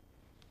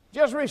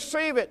 Just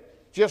receive it.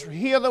 Just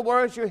hear the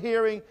words you're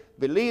hearing,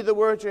 believe the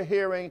words you're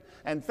hearing,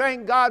 and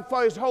thank God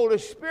for his Holy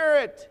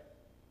Spirit.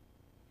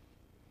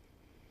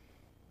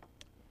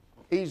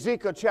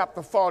 Ezekiel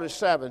chapter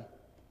 47.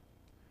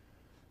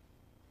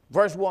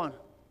 Verse 1.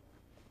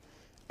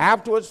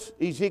 Afterwards,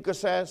 Ezekiel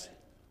says,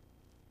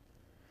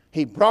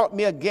 he brought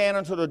me again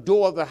unto the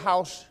door of the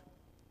house,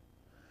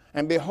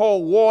 and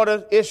behold,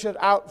 water issued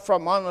out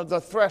from under the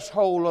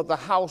threshold of the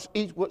house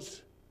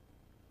eastwards,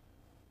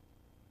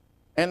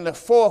 and the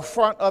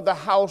forefront of the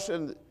house,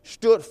 and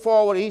stood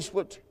forward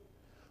eastward.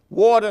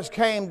 Waters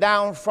came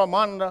down from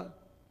under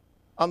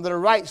on the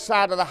right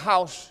side of the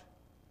house,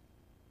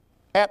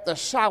 at the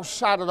south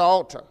side of the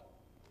altar.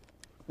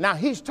 Now,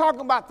 he's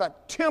talking about the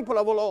temple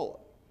of the Lord.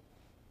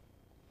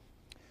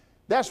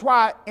 That's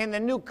why in the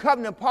New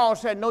Covenant, Paul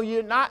said, no,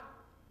 you're not,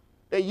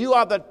 that you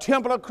are the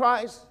temple of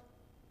Christ.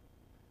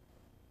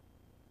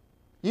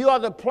 You are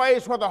the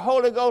place where the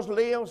Holy Ghost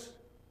lives.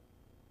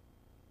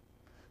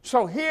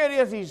 So here it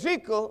is,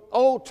 Ezekiel,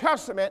 Old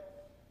Testament,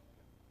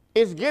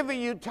 is giving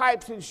you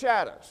types and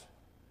shadows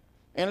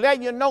and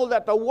letting you know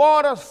that the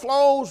water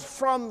flows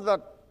from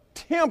the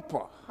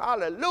temple.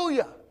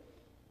 Hallelujah.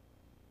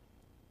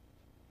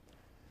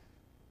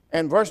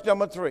 And verse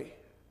number 3.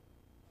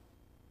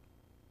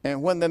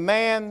 And when the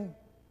man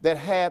that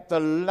had the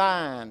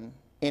line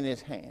in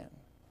his hand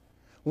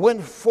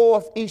went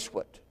forth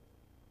eastward,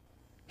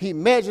 he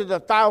measured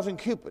 1,000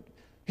 cubits.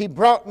 He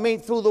brought me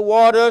through the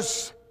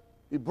waters.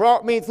 He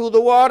brought me through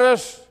the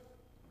waters.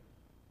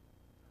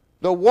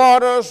 The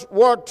waters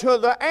were to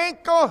the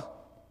ankle.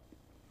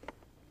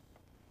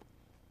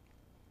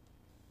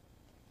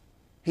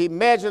 He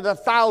measured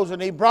 1,000.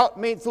 He brought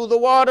me through the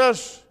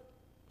waters.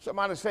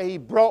 Somebody say, he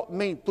brought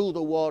me through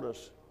the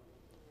waters.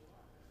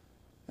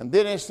 And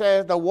then it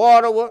says the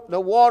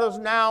waters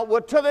now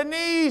were to the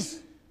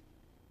knees.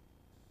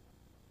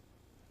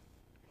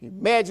 He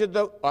measured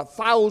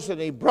 1,000.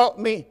 He brought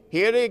me,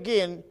 here it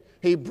again,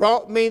 he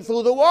brought me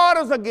through the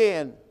waters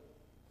again.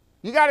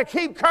 You got to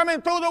keep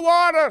coming through the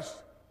waters.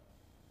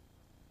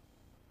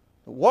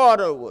 The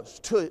water was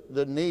to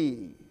the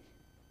knee.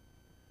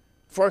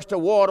 First the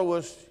water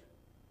was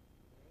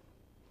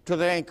to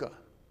the ankle.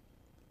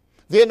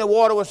 Then the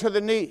water was to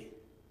the knee.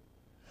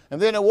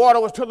 And then the water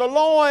was to the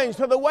loins,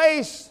 to the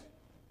waist.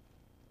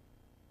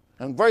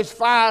 And verse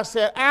 5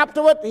 said,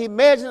 afterward he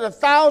measured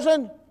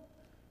 1,000.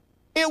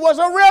 It was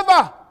a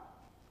river.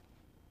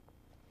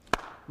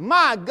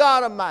 My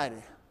God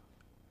Almighty.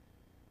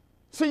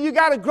 So you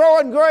got to grow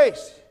in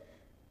grace.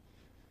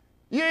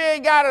 You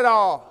ain't got it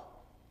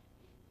all.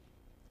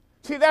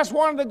 See, that's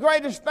one of the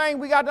greatest things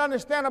we got to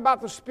understand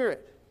about the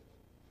Spirit.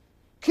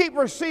 Keep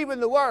receiving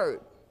the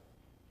Word.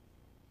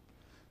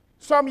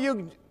 Some of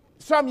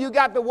you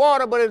got the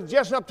water, but it's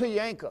just up to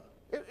your ankle.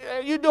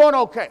 You're doing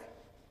okay.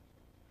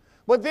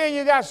 But then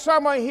you got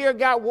someone here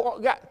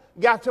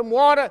got some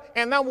water,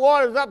 and that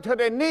water's up to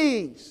their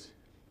knees.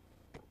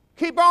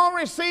 Keep on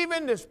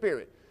receiving the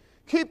Spirit.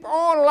 Keep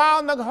on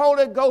allowing the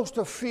Holy Ghost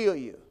to fill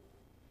you.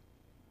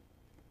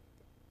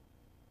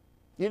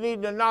 You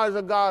need the knowledge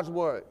of God's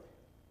Word.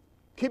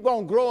 Keep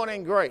on growing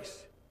in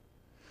grace.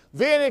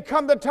 Then it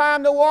comes the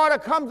time the water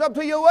comes up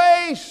to your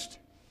waist.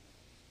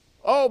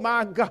 Oh,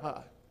 my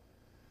God.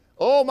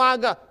 Oh, my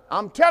God.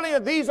 I'm telling you,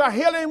 these are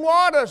healing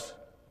waters.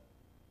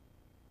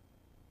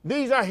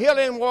 These are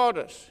healing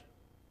waters.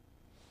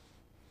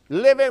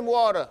 Living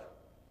water.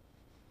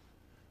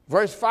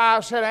 Verse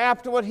 5 said,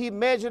 afterward he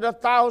measured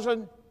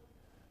 1,000,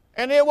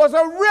 and it was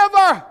a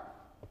river.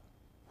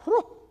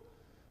 Whew.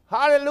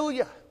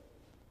 Hallelujah.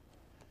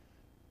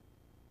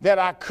 That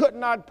I could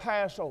not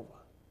pass over.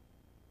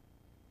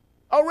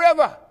 A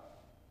river.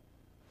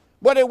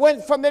 But it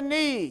went from the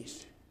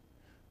knees.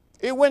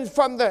 It went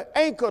from the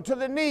ankle to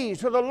the knees,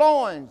 to the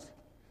loins.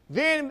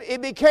 Then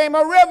it became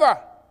a river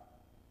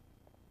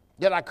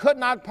that I could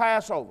not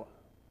pass over.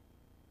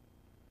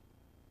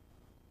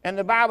 And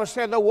the Bible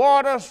said the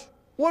waters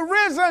were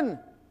risen.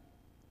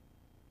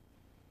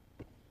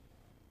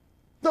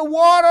 The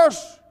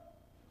waters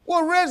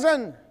were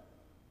risen.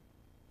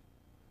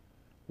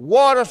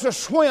 Waters to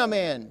swim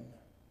in.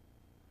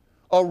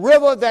 A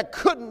river that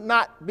could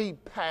not be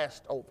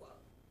passed over.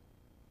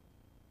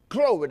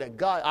 Glory to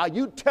God. Are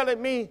you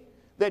telling me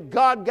that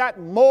God got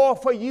more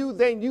for you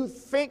than you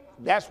think?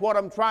 That's what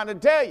I'm trying to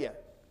tell you.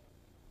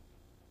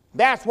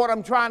 That's what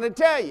I'm trying to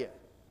tell you.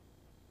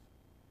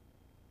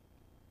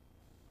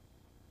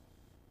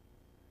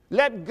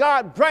 Let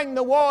God bring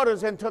the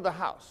waters into the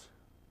house.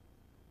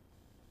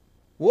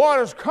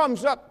 Waters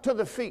comes up to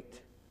the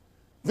feet.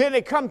 Then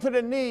it comes to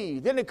the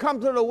knees. Then it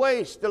comes to the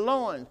waist, the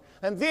loins.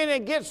 And then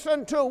it gets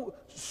until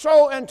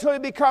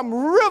it becomes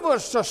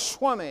rivers to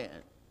swim in.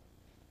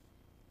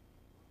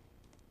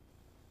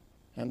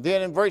 And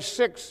then in verse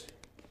 6,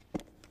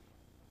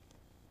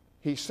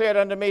 he said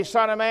unto me,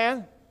 Son of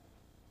man,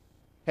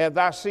 have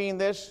thou seen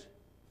this?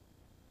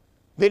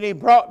 Then he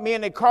brought me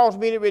and he caused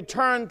me to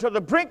return to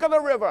the brink of the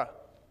river.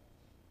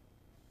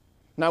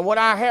 Now when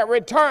I had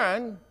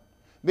returned,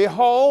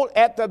 behold,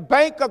 at the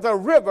bank of the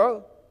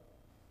river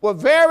were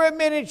very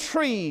many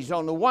trees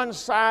on the one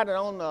side and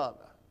on the other.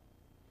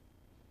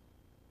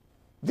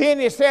 Then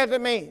he said to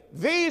me,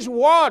 these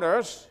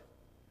waters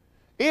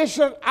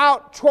issued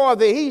out toward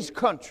the east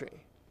country.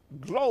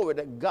 Glory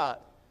to God.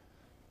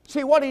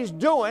 See what he's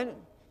doing,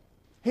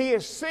 He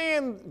is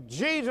seeing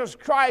Jesus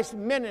Christ's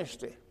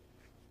ministry.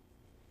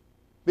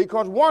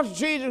 Because once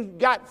Jesus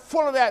got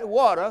full of that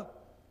water,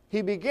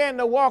 he began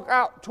to walk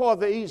out toward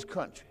the east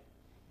country,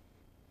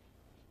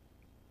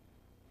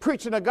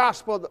 preaching the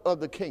gospel of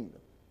the kingdom,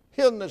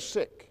 healing the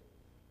sick,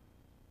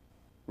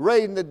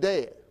 raising the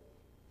dead,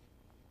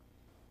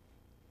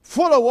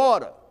 full of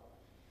water.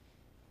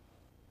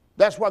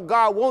 That's what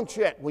God wants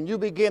you at when you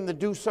begin to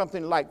do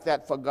something like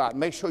that for God.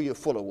 Make sure you're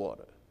full of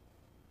water.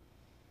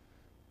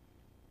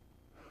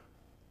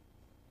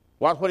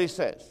 Watch what he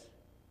says.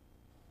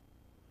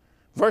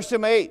 Verse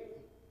number 8.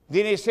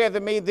 Then he said to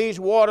me, these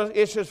waters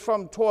issues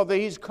from toward the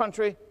east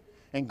country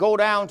and go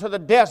down to the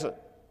desert.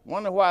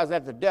 Wonder why is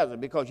that the desert?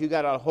 Because you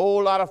got a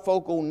whole lot of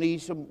folk who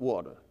need some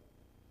water.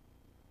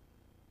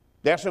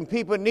 There's some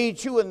people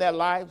need you in their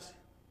lives.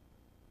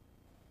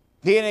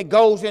 Then it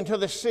goes into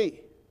the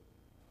sea,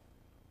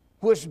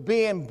 which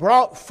being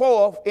brought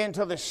forth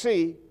into the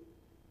sea,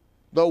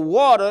 the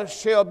water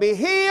shall be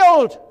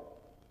healed.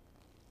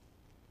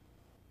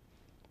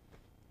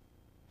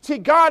 See,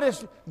 God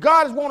is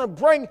want to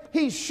bring,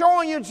 he's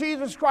showing you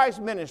Jesus Christ's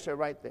ministry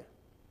right there.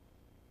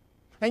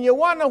 And you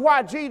wonder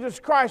why Jesus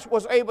Christ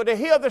was able to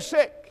heal the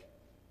sick.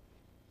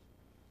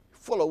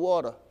 Full of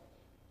water.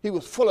 He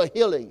was full of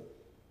healing.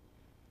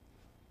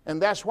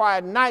 And that's why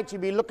at night you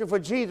be looking for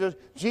Jesus.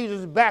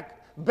 Jesus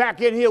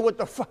back in here with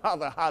the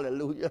Father.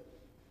 Hallelujah.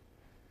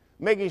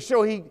 Making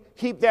sure he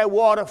keep that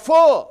water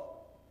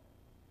full.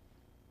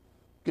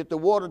 Get the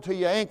water to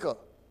your ankle,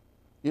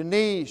 your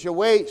knees, your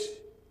waist.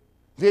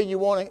 Then you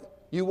want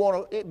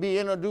to be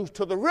introduced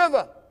to the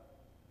river.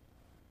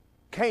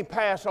 Can't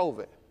pass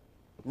over it.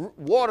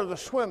 Water to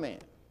swim in.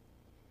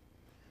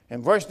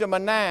 And verse number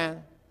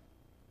 9,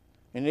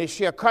 and it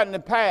shall come to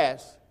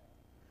pass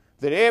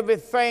that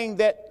everything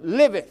that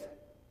liveth,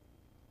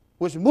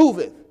 which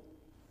moveth,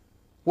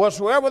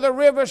 whatsoever the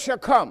river shall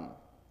come,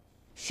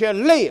 shall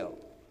live.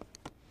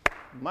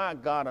 My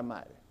God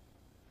Almighty.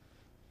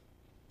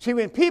 See,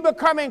 when people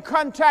come in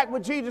contact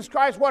with Jesus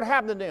Christ, what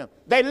happened to them?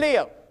 They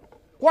live.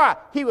 Why?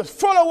 He was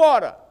full of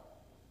water.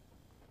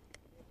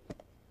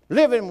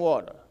 Living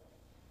water.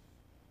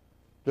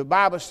 The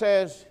Bible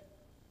says,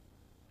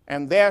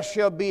 and there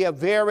shall be a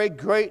very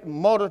great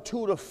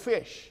multitude of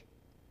fish.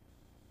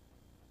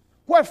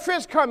 What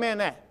fish come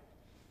in at?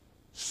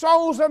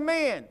 Souls of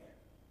men.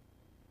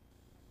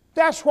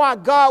 That's why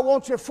God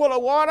wants you full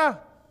of water.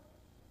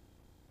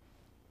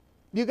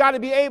 You got to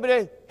be able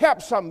to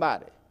help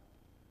somebody.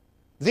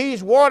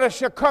 These waters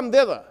shall come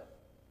thither.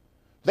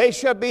 They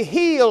shall be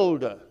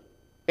healed.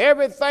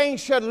 Everything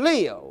shall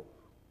live,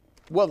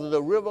 whether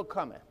the river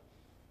cometh.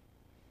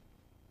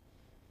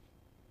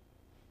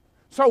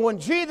 So when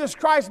Jesus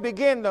Christ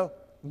began to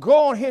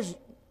go on his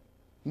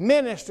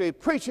ministry,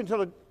 preaching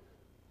to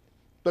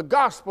the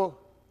gospel,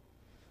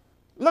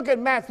 look at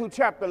Matthew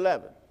chapter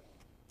 11.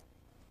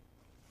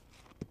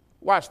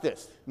 Watch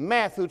this.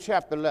 Matthew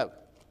chapter 11.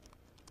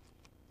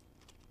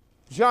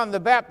 John the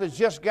Baptist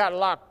just got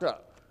locked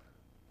up.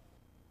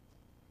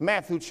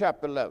 Matthew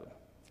chapter 11.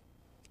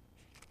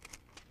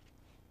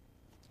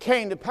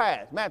 Came to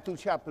pass. Matthew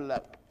chapter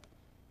 11.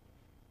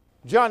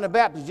 John the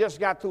Baptist just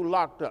got through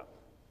locked up.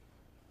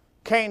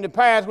 Came to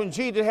pass when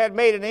Jesus had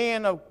made an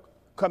end of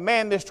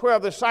commanding his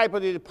 12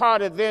 disciples, he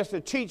departed thence to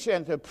teach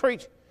and to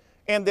preach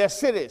in their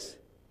cities.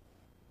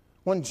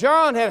 When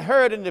John had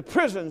heard in the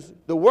prisons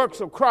the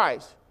works of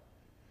Christ,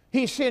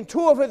 he sent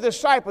 2 of his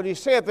disciples. He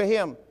said to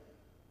him,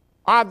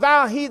 art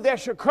thou he that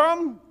shall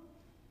come?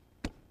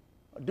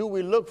 Or do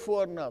we look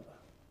for another?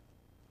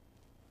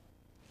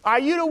 Are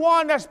you the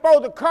one that's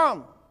supposed to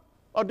come?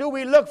 Or do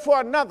we look for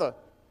another?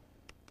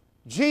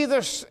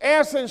 Jesus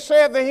answered and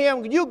said to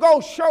him, you go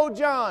show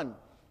John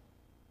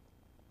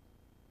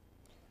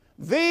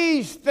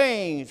these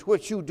things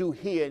which you do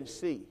hear and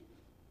see.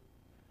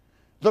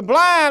 The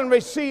blind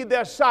receive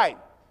their sight.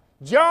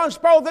 John's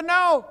supposed to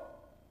know,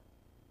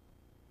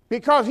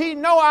 because he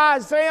know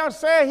Isaiah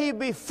said he'd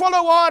be full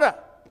of water.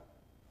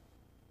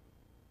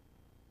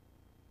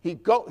 He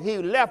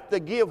left to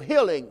give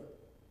healing.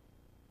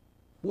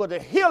 Well, the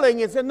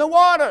healing is in the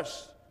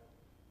waters.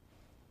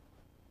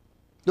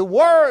 The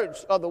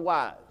words of the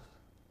wise.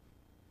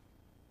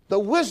 The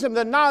wisdom,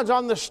 the knowledge,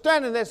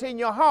 understanding that's in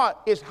your heart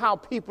is how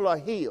people are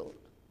healed.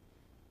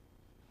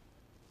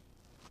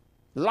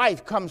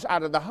 Life comes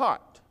out of the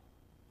heart.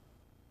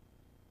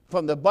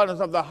 From the abundance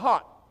of the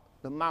heart,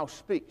 the mouth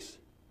speaks.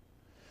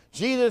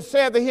 Jesus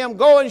said to him,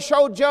 go and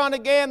show John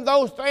again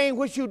those things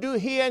which you do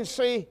hear and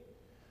see.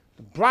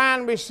 The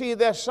blind receive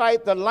their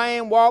sight, the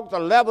lame walk, the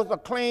lepers are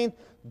clean,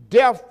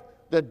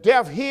 the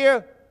deaf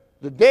hear,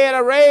 the dead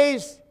are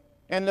raised,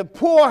 and the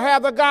poor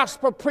have the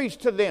gospel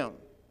preached to them.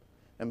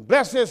 And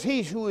blessed is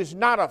he who is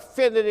not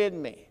offended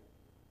in me.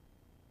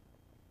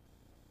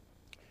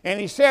 And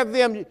he said to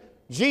them,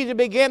 Jesus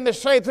began to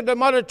say to the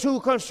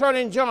multitude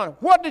concerning John,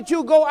 what did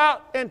you go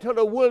out into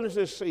the wilderness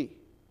to see?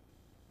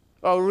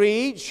 A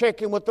reed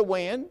shaking with the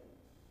wind?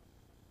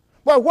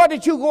 Well, what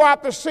did you go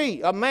out to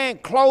see? A man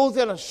clothed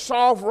in a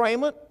soft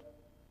raiment?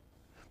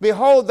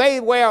 Behold, they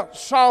wear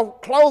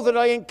soft clothing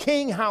in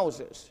king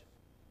houses.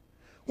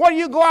 What do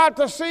you go out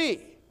to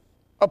see?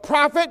 A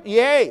prophet?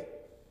 Yea,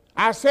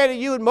 I say to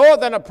you, more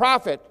than a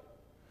prophet.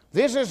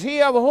 This is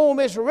he of whom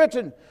is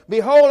written,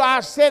 Behold,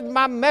 I send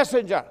my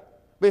messenger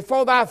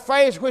before thy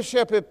face, which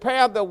shall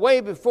prepare the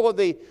way before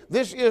thee.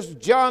 This is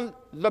John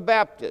the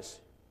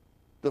Baptist,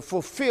 the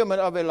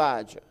fulfillment of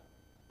Elijah.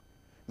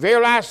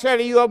 Verily I say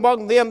to you,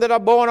 among them that are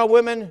born of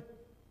women,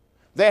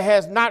 there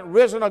has not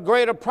risen a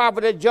greater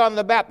prophet than John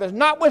the Baptist.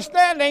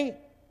 Notwithstanding,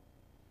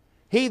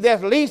 he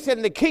that's least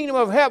in the kingdom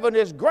of heaven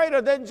is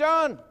greater than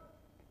John.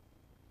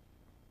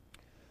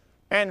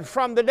 And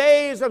from the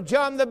days of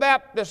John the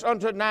Baptist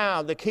unto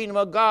now, the kingdom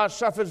of God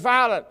suffers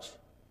violence,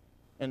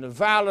 and the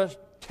violence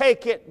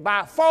take it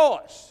by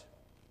force.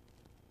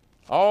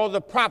 All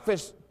the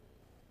prophets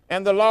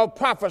and the law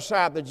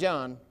prophesied to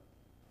John.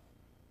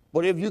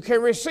 But if you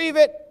can receive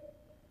it,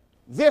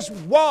 this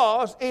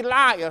was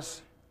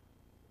Elias,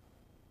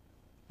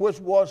 which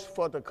was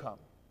for to come.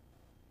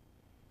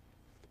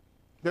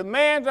 The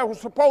man that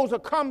was supposed to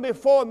come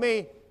before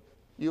me,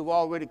 you've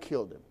already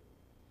killed him.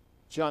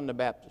 John the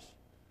Baptist.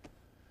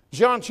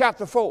 John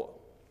chapter 4.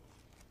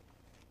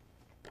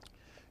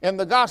 In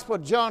the Gospel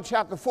of John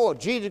chapter 4,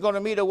 Jesus is going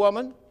to meet a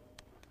woman,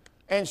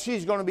 and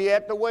she's going to be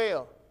at the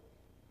well.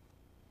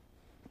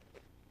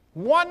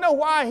 Wonder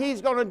why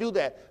he's going to do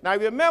that. Now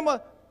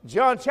remember,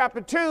 John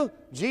chapter 2,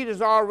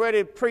 Jesus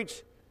already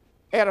preached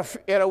at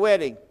a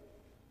wedding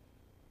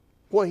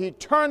where he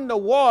turned the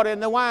water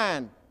into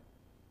wine.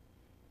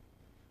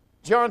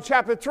 John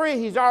chapter 3,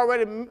 he's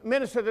already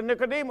ministered to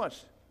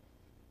Nicodemus.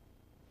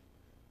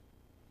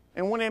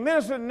 And when he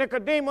ministered to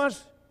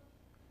Nicodemus,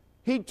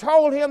 he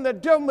told him the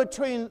difference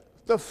between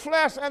the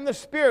flesh and the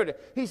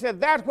spirit. He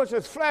said, that which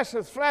is flesh,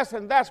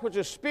 and that which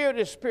is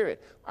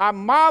spirit. I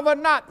marvel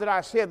not that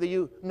I said to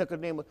you,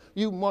 Nicodemus,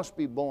 you must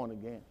be born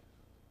again.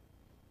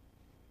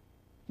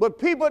 But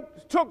people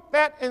took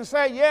that and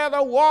said, yeah,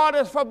 the water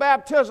is for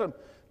baptism.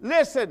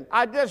 Listen,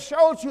 I just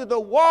showed you the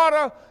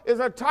water is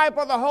a type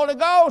of the Holy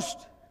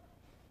Ghost.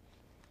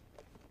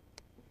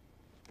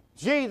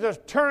 Jesus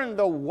turned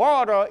the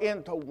water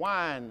into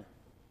wine.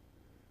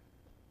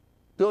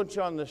 Don't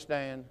you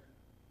understand?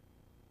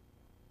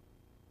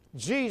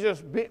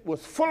 Jesus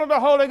was full of the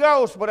Holy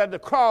Ghost, but at the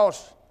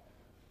cross,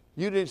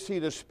 you didn't see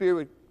the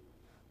Spirit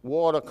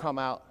water come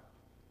out.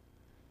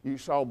 You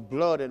saw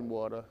blood and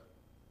water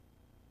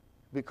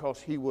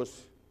because he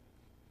was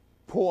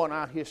pouring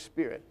out his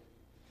Spirit.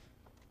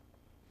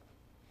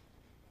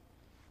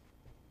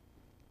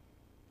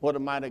 What a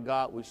mighty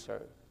God we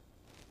serve.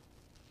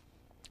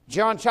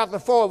 John chapter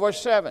 4,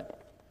 verse 7.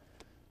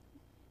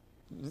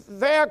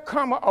 There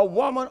come a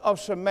woman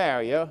of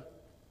Samaria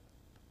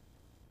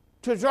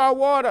to draw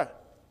water.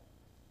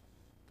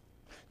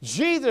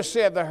 Jesus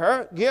said to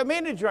her, give me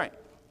to drink.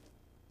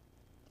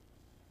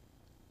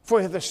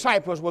 For his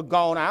disciples were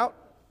gone out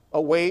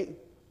away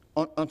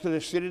unto the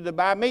city to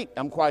buy meat.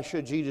 I'm quite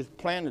sure Jesus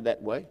planned it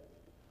that way.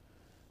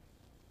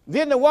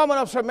 Then the woman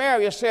of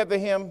Samaria said to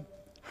him,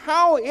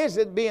 how is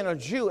it being a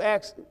Jew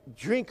asks,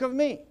 drink of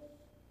me?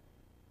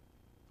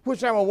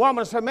 Which I'm a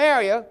woman of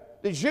Samaria.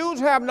 The Jews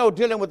have no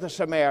dealing with the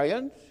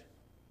Samaritans.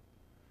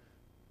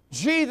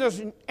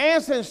 Jesus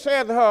answered and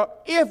said to her,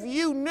 if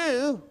you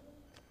knew,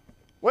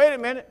 wait a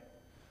minute,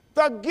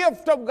 the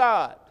gift of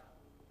God.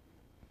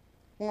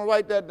 I'm going to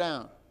write that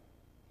down.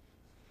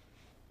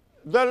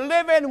 The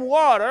living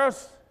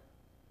waters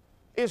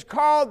is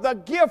called the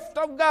gift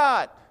of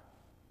God.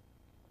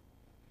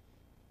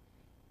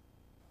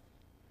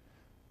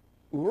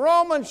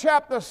 Romans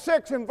chapter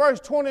 6 and verse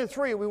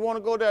 23, we want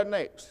to go there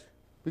next.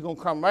 We're going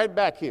to come right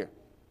back here.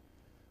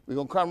 We're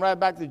going to come right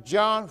back to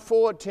John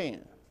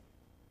 4:10.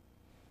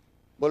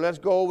 But let's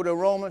go over to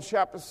Romans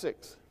chapter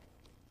 6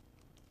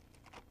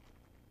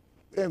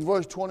 and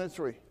verse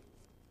 23.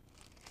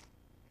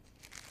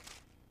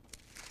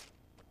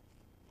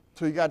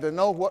 So you got to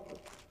know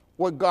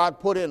what God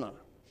put in her.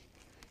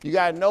 You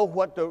got to know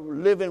what the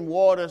living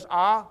waters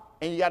are,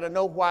 and you got to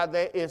know why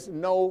there is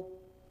no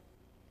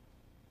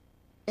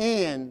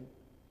end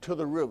to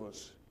the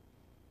rivers.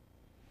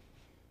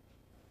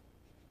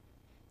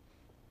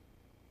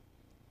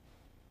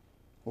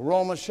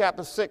 Romans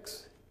chapter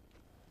 6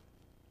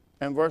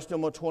 and verse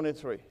number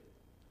 23.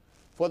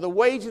 For the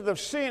wages of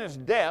sin is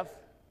death.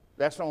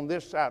 That's on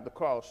this side of the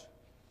cross.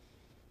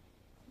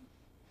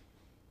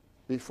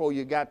 Before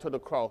you got to the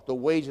cross, the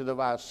wages of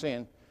our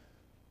sin,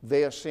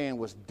 their sin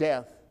was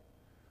death.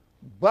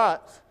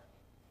 But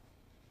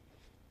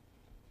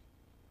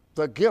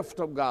the gift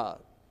of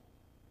God,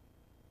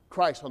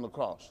 Christ on the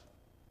cross,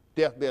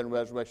 death, burial, and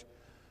resurrection.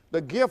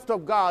 The gift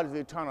of God is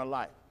eternal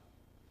life.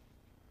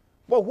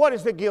 Well, what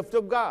is the gift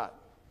of God?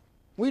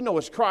 We know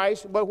it's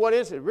Christ, but what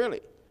is it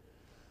really?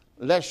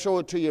 Let's show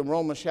it to you in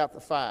Romans chapter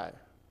 5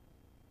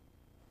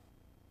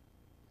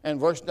 and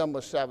verse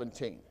number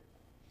 17.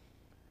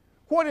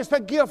 What is the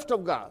gift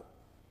of God?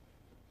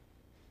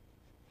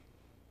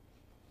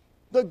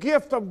 The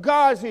gift of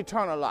God is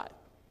eternal life.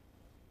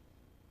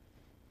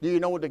 Do you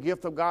know what the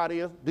gift of God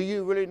is? Do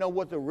you really know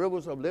what the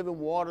rivers of living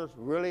waters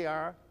really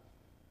are?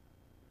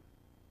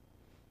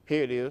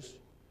 Here it is.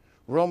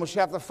 Romans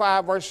chapter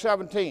 5, verse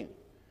 17.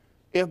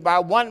 If by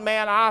one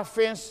man our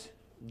offense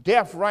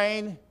death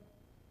reigned,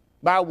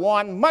 by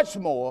one much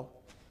more,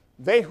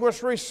 they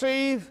which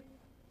receive,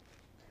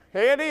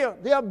 here it is,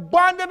 the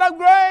abundance of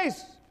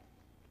grace.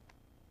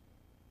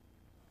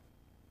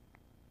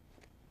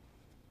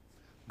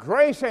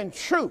 Grace and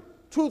truth,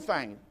 two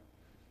things.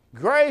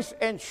 Grace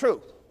and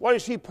truth. What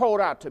has he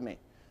poured out to me?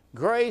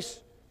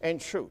 Grace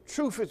and truth.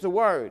 Truth is the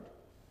word.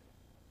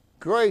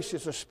 Grace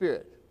is a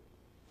spirit.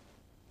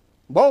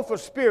 Both are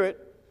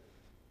spirit,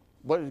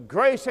 but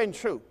grace and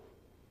truth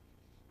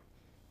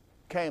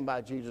came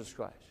by Jesus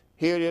Christ.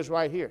 Here it is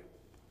right here.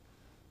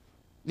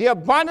 The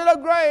abundance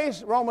of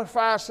grace, Romans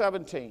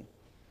 5:17,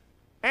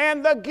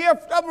 and the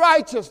gift of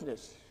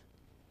righteousness.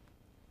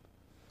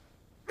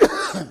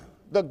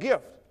 The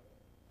gift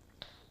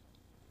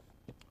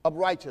of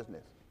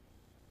righteousness.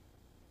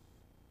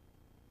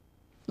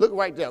 Look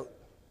right there.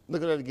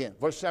 Look at it again.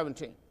 Verse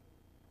 17.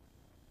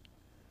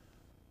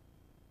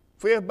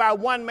 For if by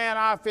one man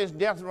our offense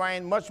death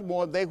reigned, much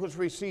more they which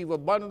receive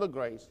abundance of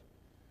grace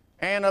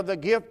and of the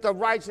gift of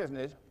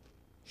righteousness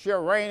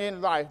shall reign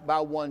in life by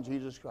one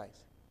Jesus Christ.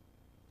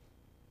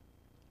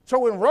 So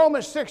when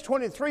Romans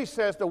 6:23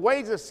 says the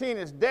wages of sin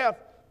is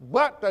death,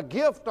 but the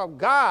gift of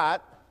God,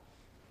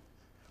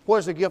 what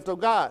is the gift of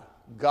God?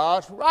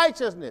 God's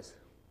righteousness.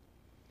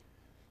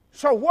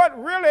 So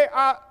what really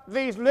are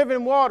these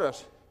living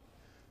waters?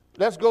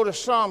 Let's go to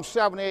Psalm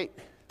 78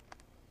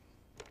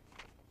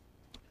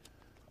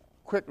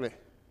 quickly.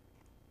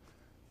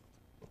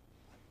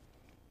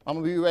 I'm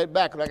going to be right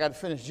back because I got to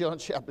finish John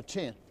chapter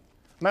 10.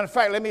 Matter of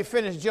fact, let me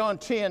finish John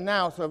 10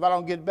 now, so if I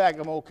don't get back,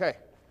 I'm okay.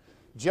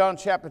 John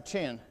chapter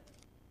 10.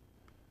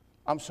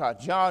 I'm sorry,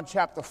 John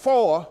chapter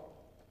 4,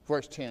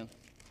 verse 10.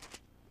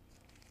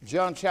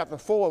 John chapter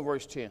 4,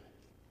 verse 10.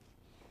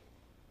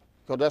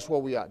 So that's where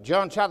we are.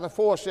 John chapter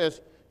 4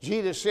 says,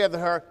 Jesus said to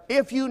her,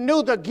 if you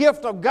knew the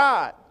gift of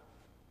God,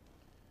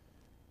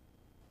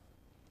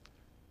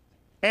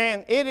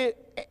 and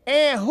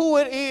who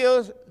it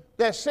is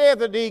that said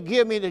to thee,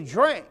 give me to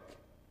drink.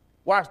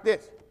 Watch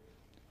this.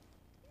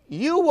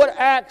 You would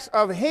ask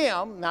of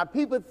him. Now,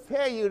 people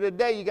tell you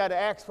today you got to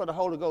ask for the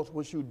Holy Ghost,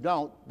 which you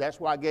don't. That's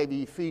why I gave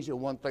you Ephesians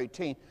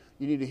 1:13.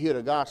 You need to hear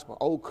the gospel.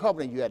 Old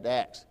covenant, you had to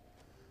ask.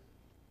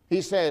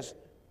 He says,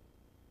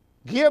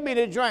 give me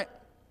to drink.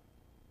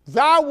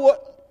 Thou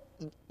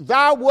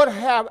would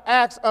have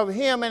asked of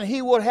him, and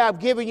he would have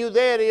given you,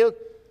 there it is,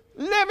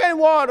 living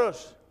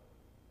waters.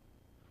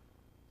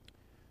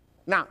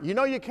 Now, you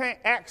know you can't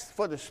ask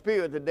for the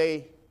Spirit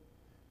today.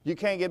 You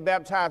can't get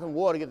baptized in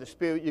water to get the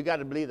Spirit. You got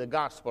to believe the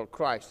gospel of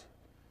Christ.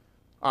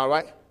 All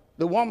right?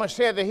 The woman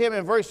said to him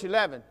in verse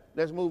 11,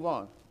 let's move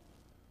on.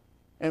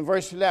 In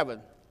verse 11,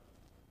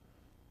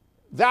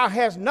 thou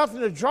hast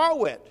nothing to draw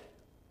with,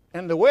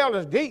 and the well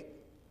is deep.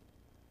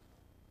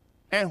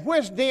 And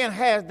whence then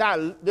hast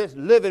thou this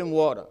living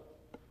water?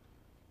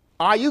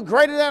 Are you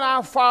greater than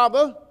our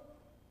father,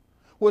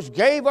 which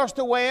gave us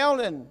the well,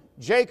 and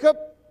Jacob,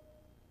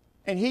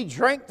 and he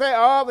drank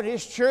thereof, and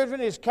his children,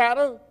 his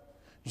cattle?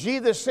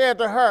 Jesus said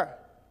to her,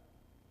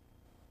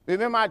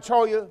 remember I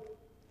told you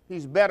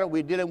he's better,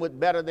 we're dealing with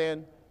better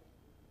than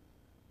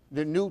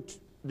the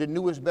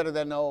new is better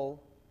than the old.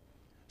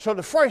 So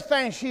the first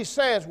thing she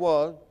says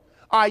was,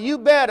 are you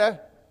better?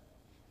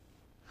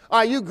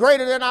 Are you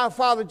greater than our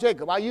father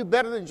Jacob? Are you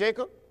better than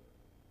Jacob?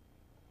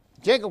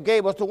 Jacob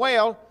gave us the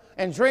well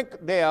and drink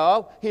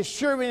thereof, his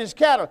children and his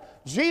cattle.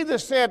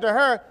 Jesus said to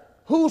her,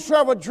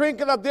 whosoever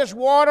drinketh of this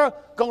water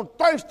gonna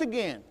thirst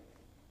again.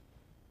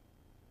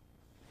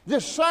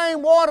 This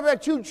same water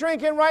that you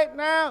drinking right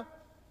now,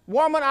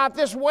 woman, out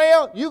this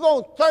well, you're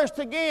going to thirst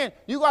again.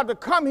 You got to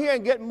come here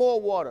and get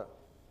more water.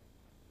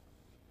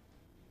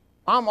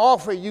 I'm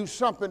offering you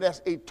something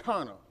that's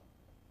eternal.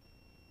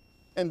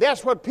 And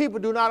that's what people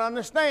do not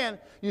understand.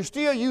 You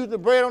still use the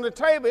bread on the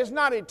table. It's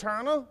not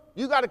eternal.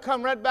 You got to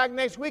come right back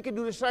next week and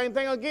do the same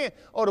thing again,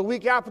 or the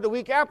week after, the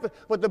week after.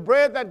 But the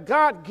bread that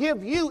God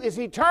gives you is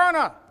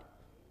eternal.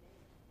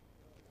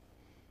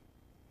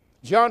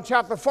 John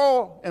chapter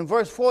 4 and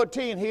verse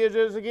 14, here it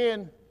is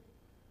again.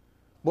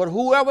 But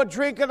whoever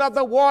drinketh of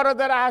the water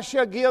that I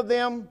shall give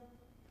them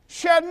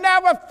shall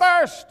never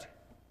thirst.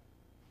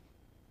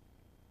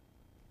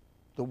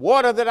 The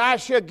water that I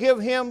shall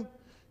give him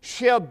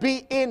shall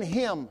be in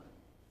him.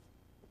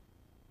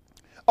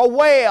 A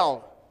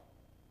well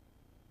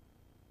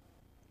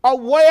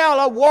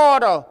of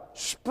water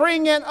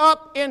springing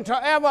up into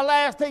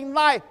everlasting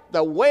life.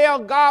 The well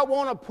God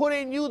want to put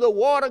in you, the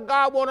water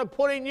God want to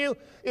put in you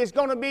is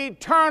going to be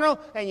eternal,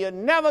 and you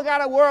never got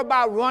to worry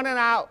about running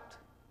out.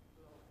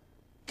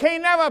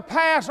 Can't never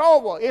pass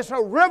over. It's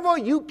a river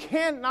you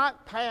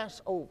cannot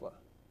pass over.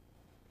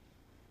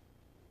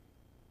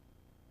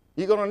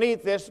 You're going to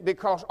need this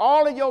because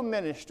all of your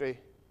ministry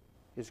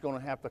is going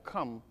to have to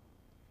come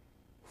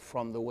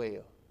from the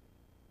well.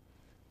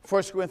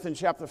 1 Corinthians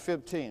chapter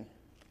 15.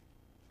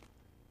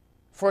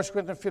 1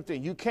 Corinthians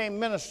 15. You can't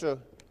minister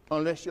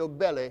unless your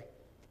belly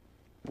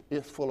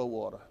is full of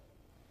water.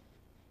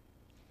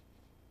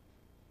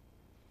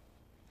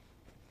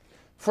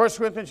 1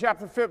 Corinthians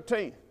chapter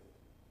 15.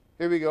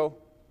 Here we go.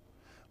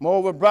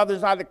 Moreover,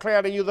 brothers, I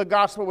declare to you the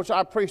gospel which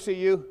I preach to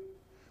you,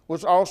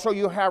 which also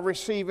you have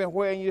received and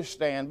wherein you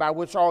stand, by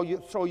which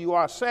so you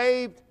are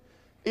saved,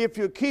 if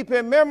you keep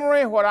in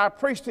memory what I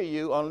preached to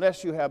you,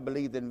 unless you have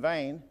believed in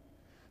vain.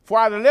 For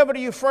I delivered to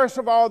you first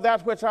of all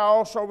that which I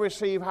also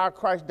received, how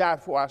Christ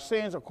died for our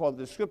sins, according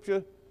to the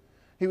Scripture.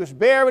 He was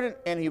buried,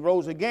 and he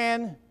rose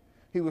again.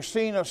 He was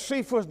seen of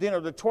Cephas, then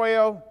of the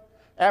 12.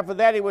 After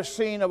that, he was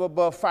seen of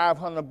above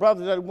 500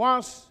 brothers at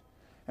once.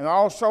 And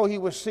also he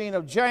was seen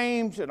of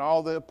James and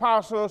all the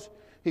apostles.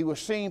 He was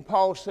seen,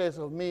 Paul says,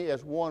 of me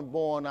as one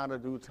born out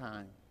of due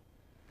time.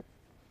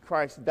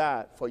 Christ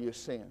died for your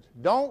sins.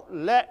 Don't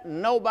let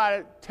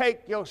nobody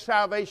take your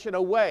salvation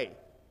away.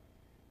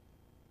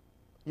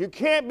 You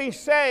can't be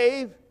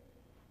saved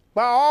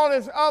by all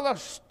this other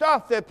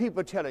stuff that people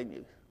are telling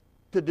you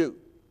to do.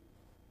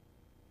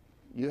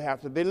 You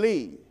have to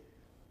believe.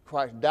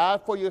 Christ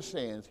died for your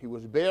sins. He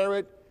was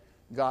buried.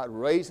 God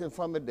raised him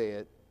from the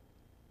dead.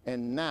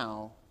 And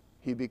now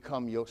he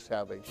become your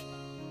salvation.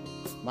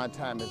 My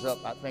time is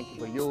up. I thank you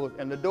for yours.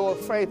 And the door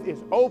of faith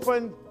is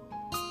open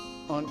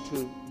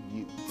unto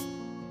you.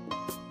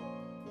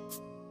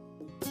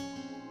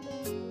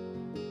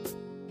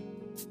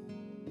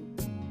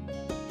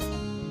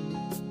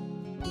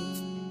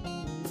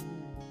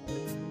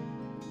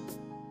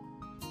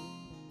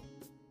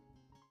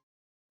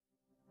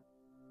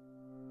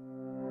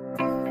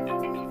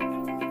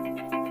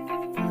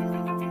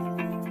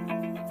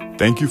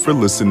 Thank you for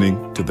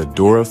listening to the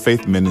Door of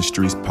Faith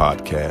Ministries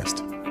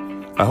podcast.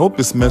 I hope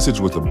this message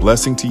was a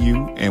blessing to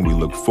you, and we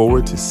look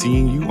forward to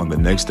seeing you on the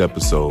next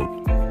episode.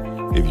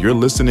 If you're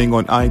listening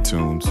on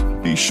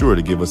iTunes, be sure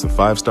to give us a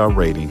 5-star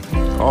rating.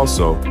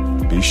 Also,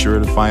 be sure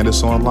to find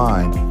us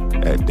online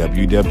at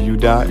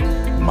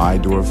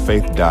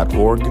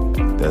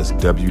www.mydooroffaith.org. That's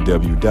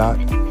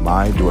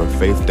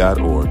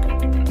www.mydooroffaith.org.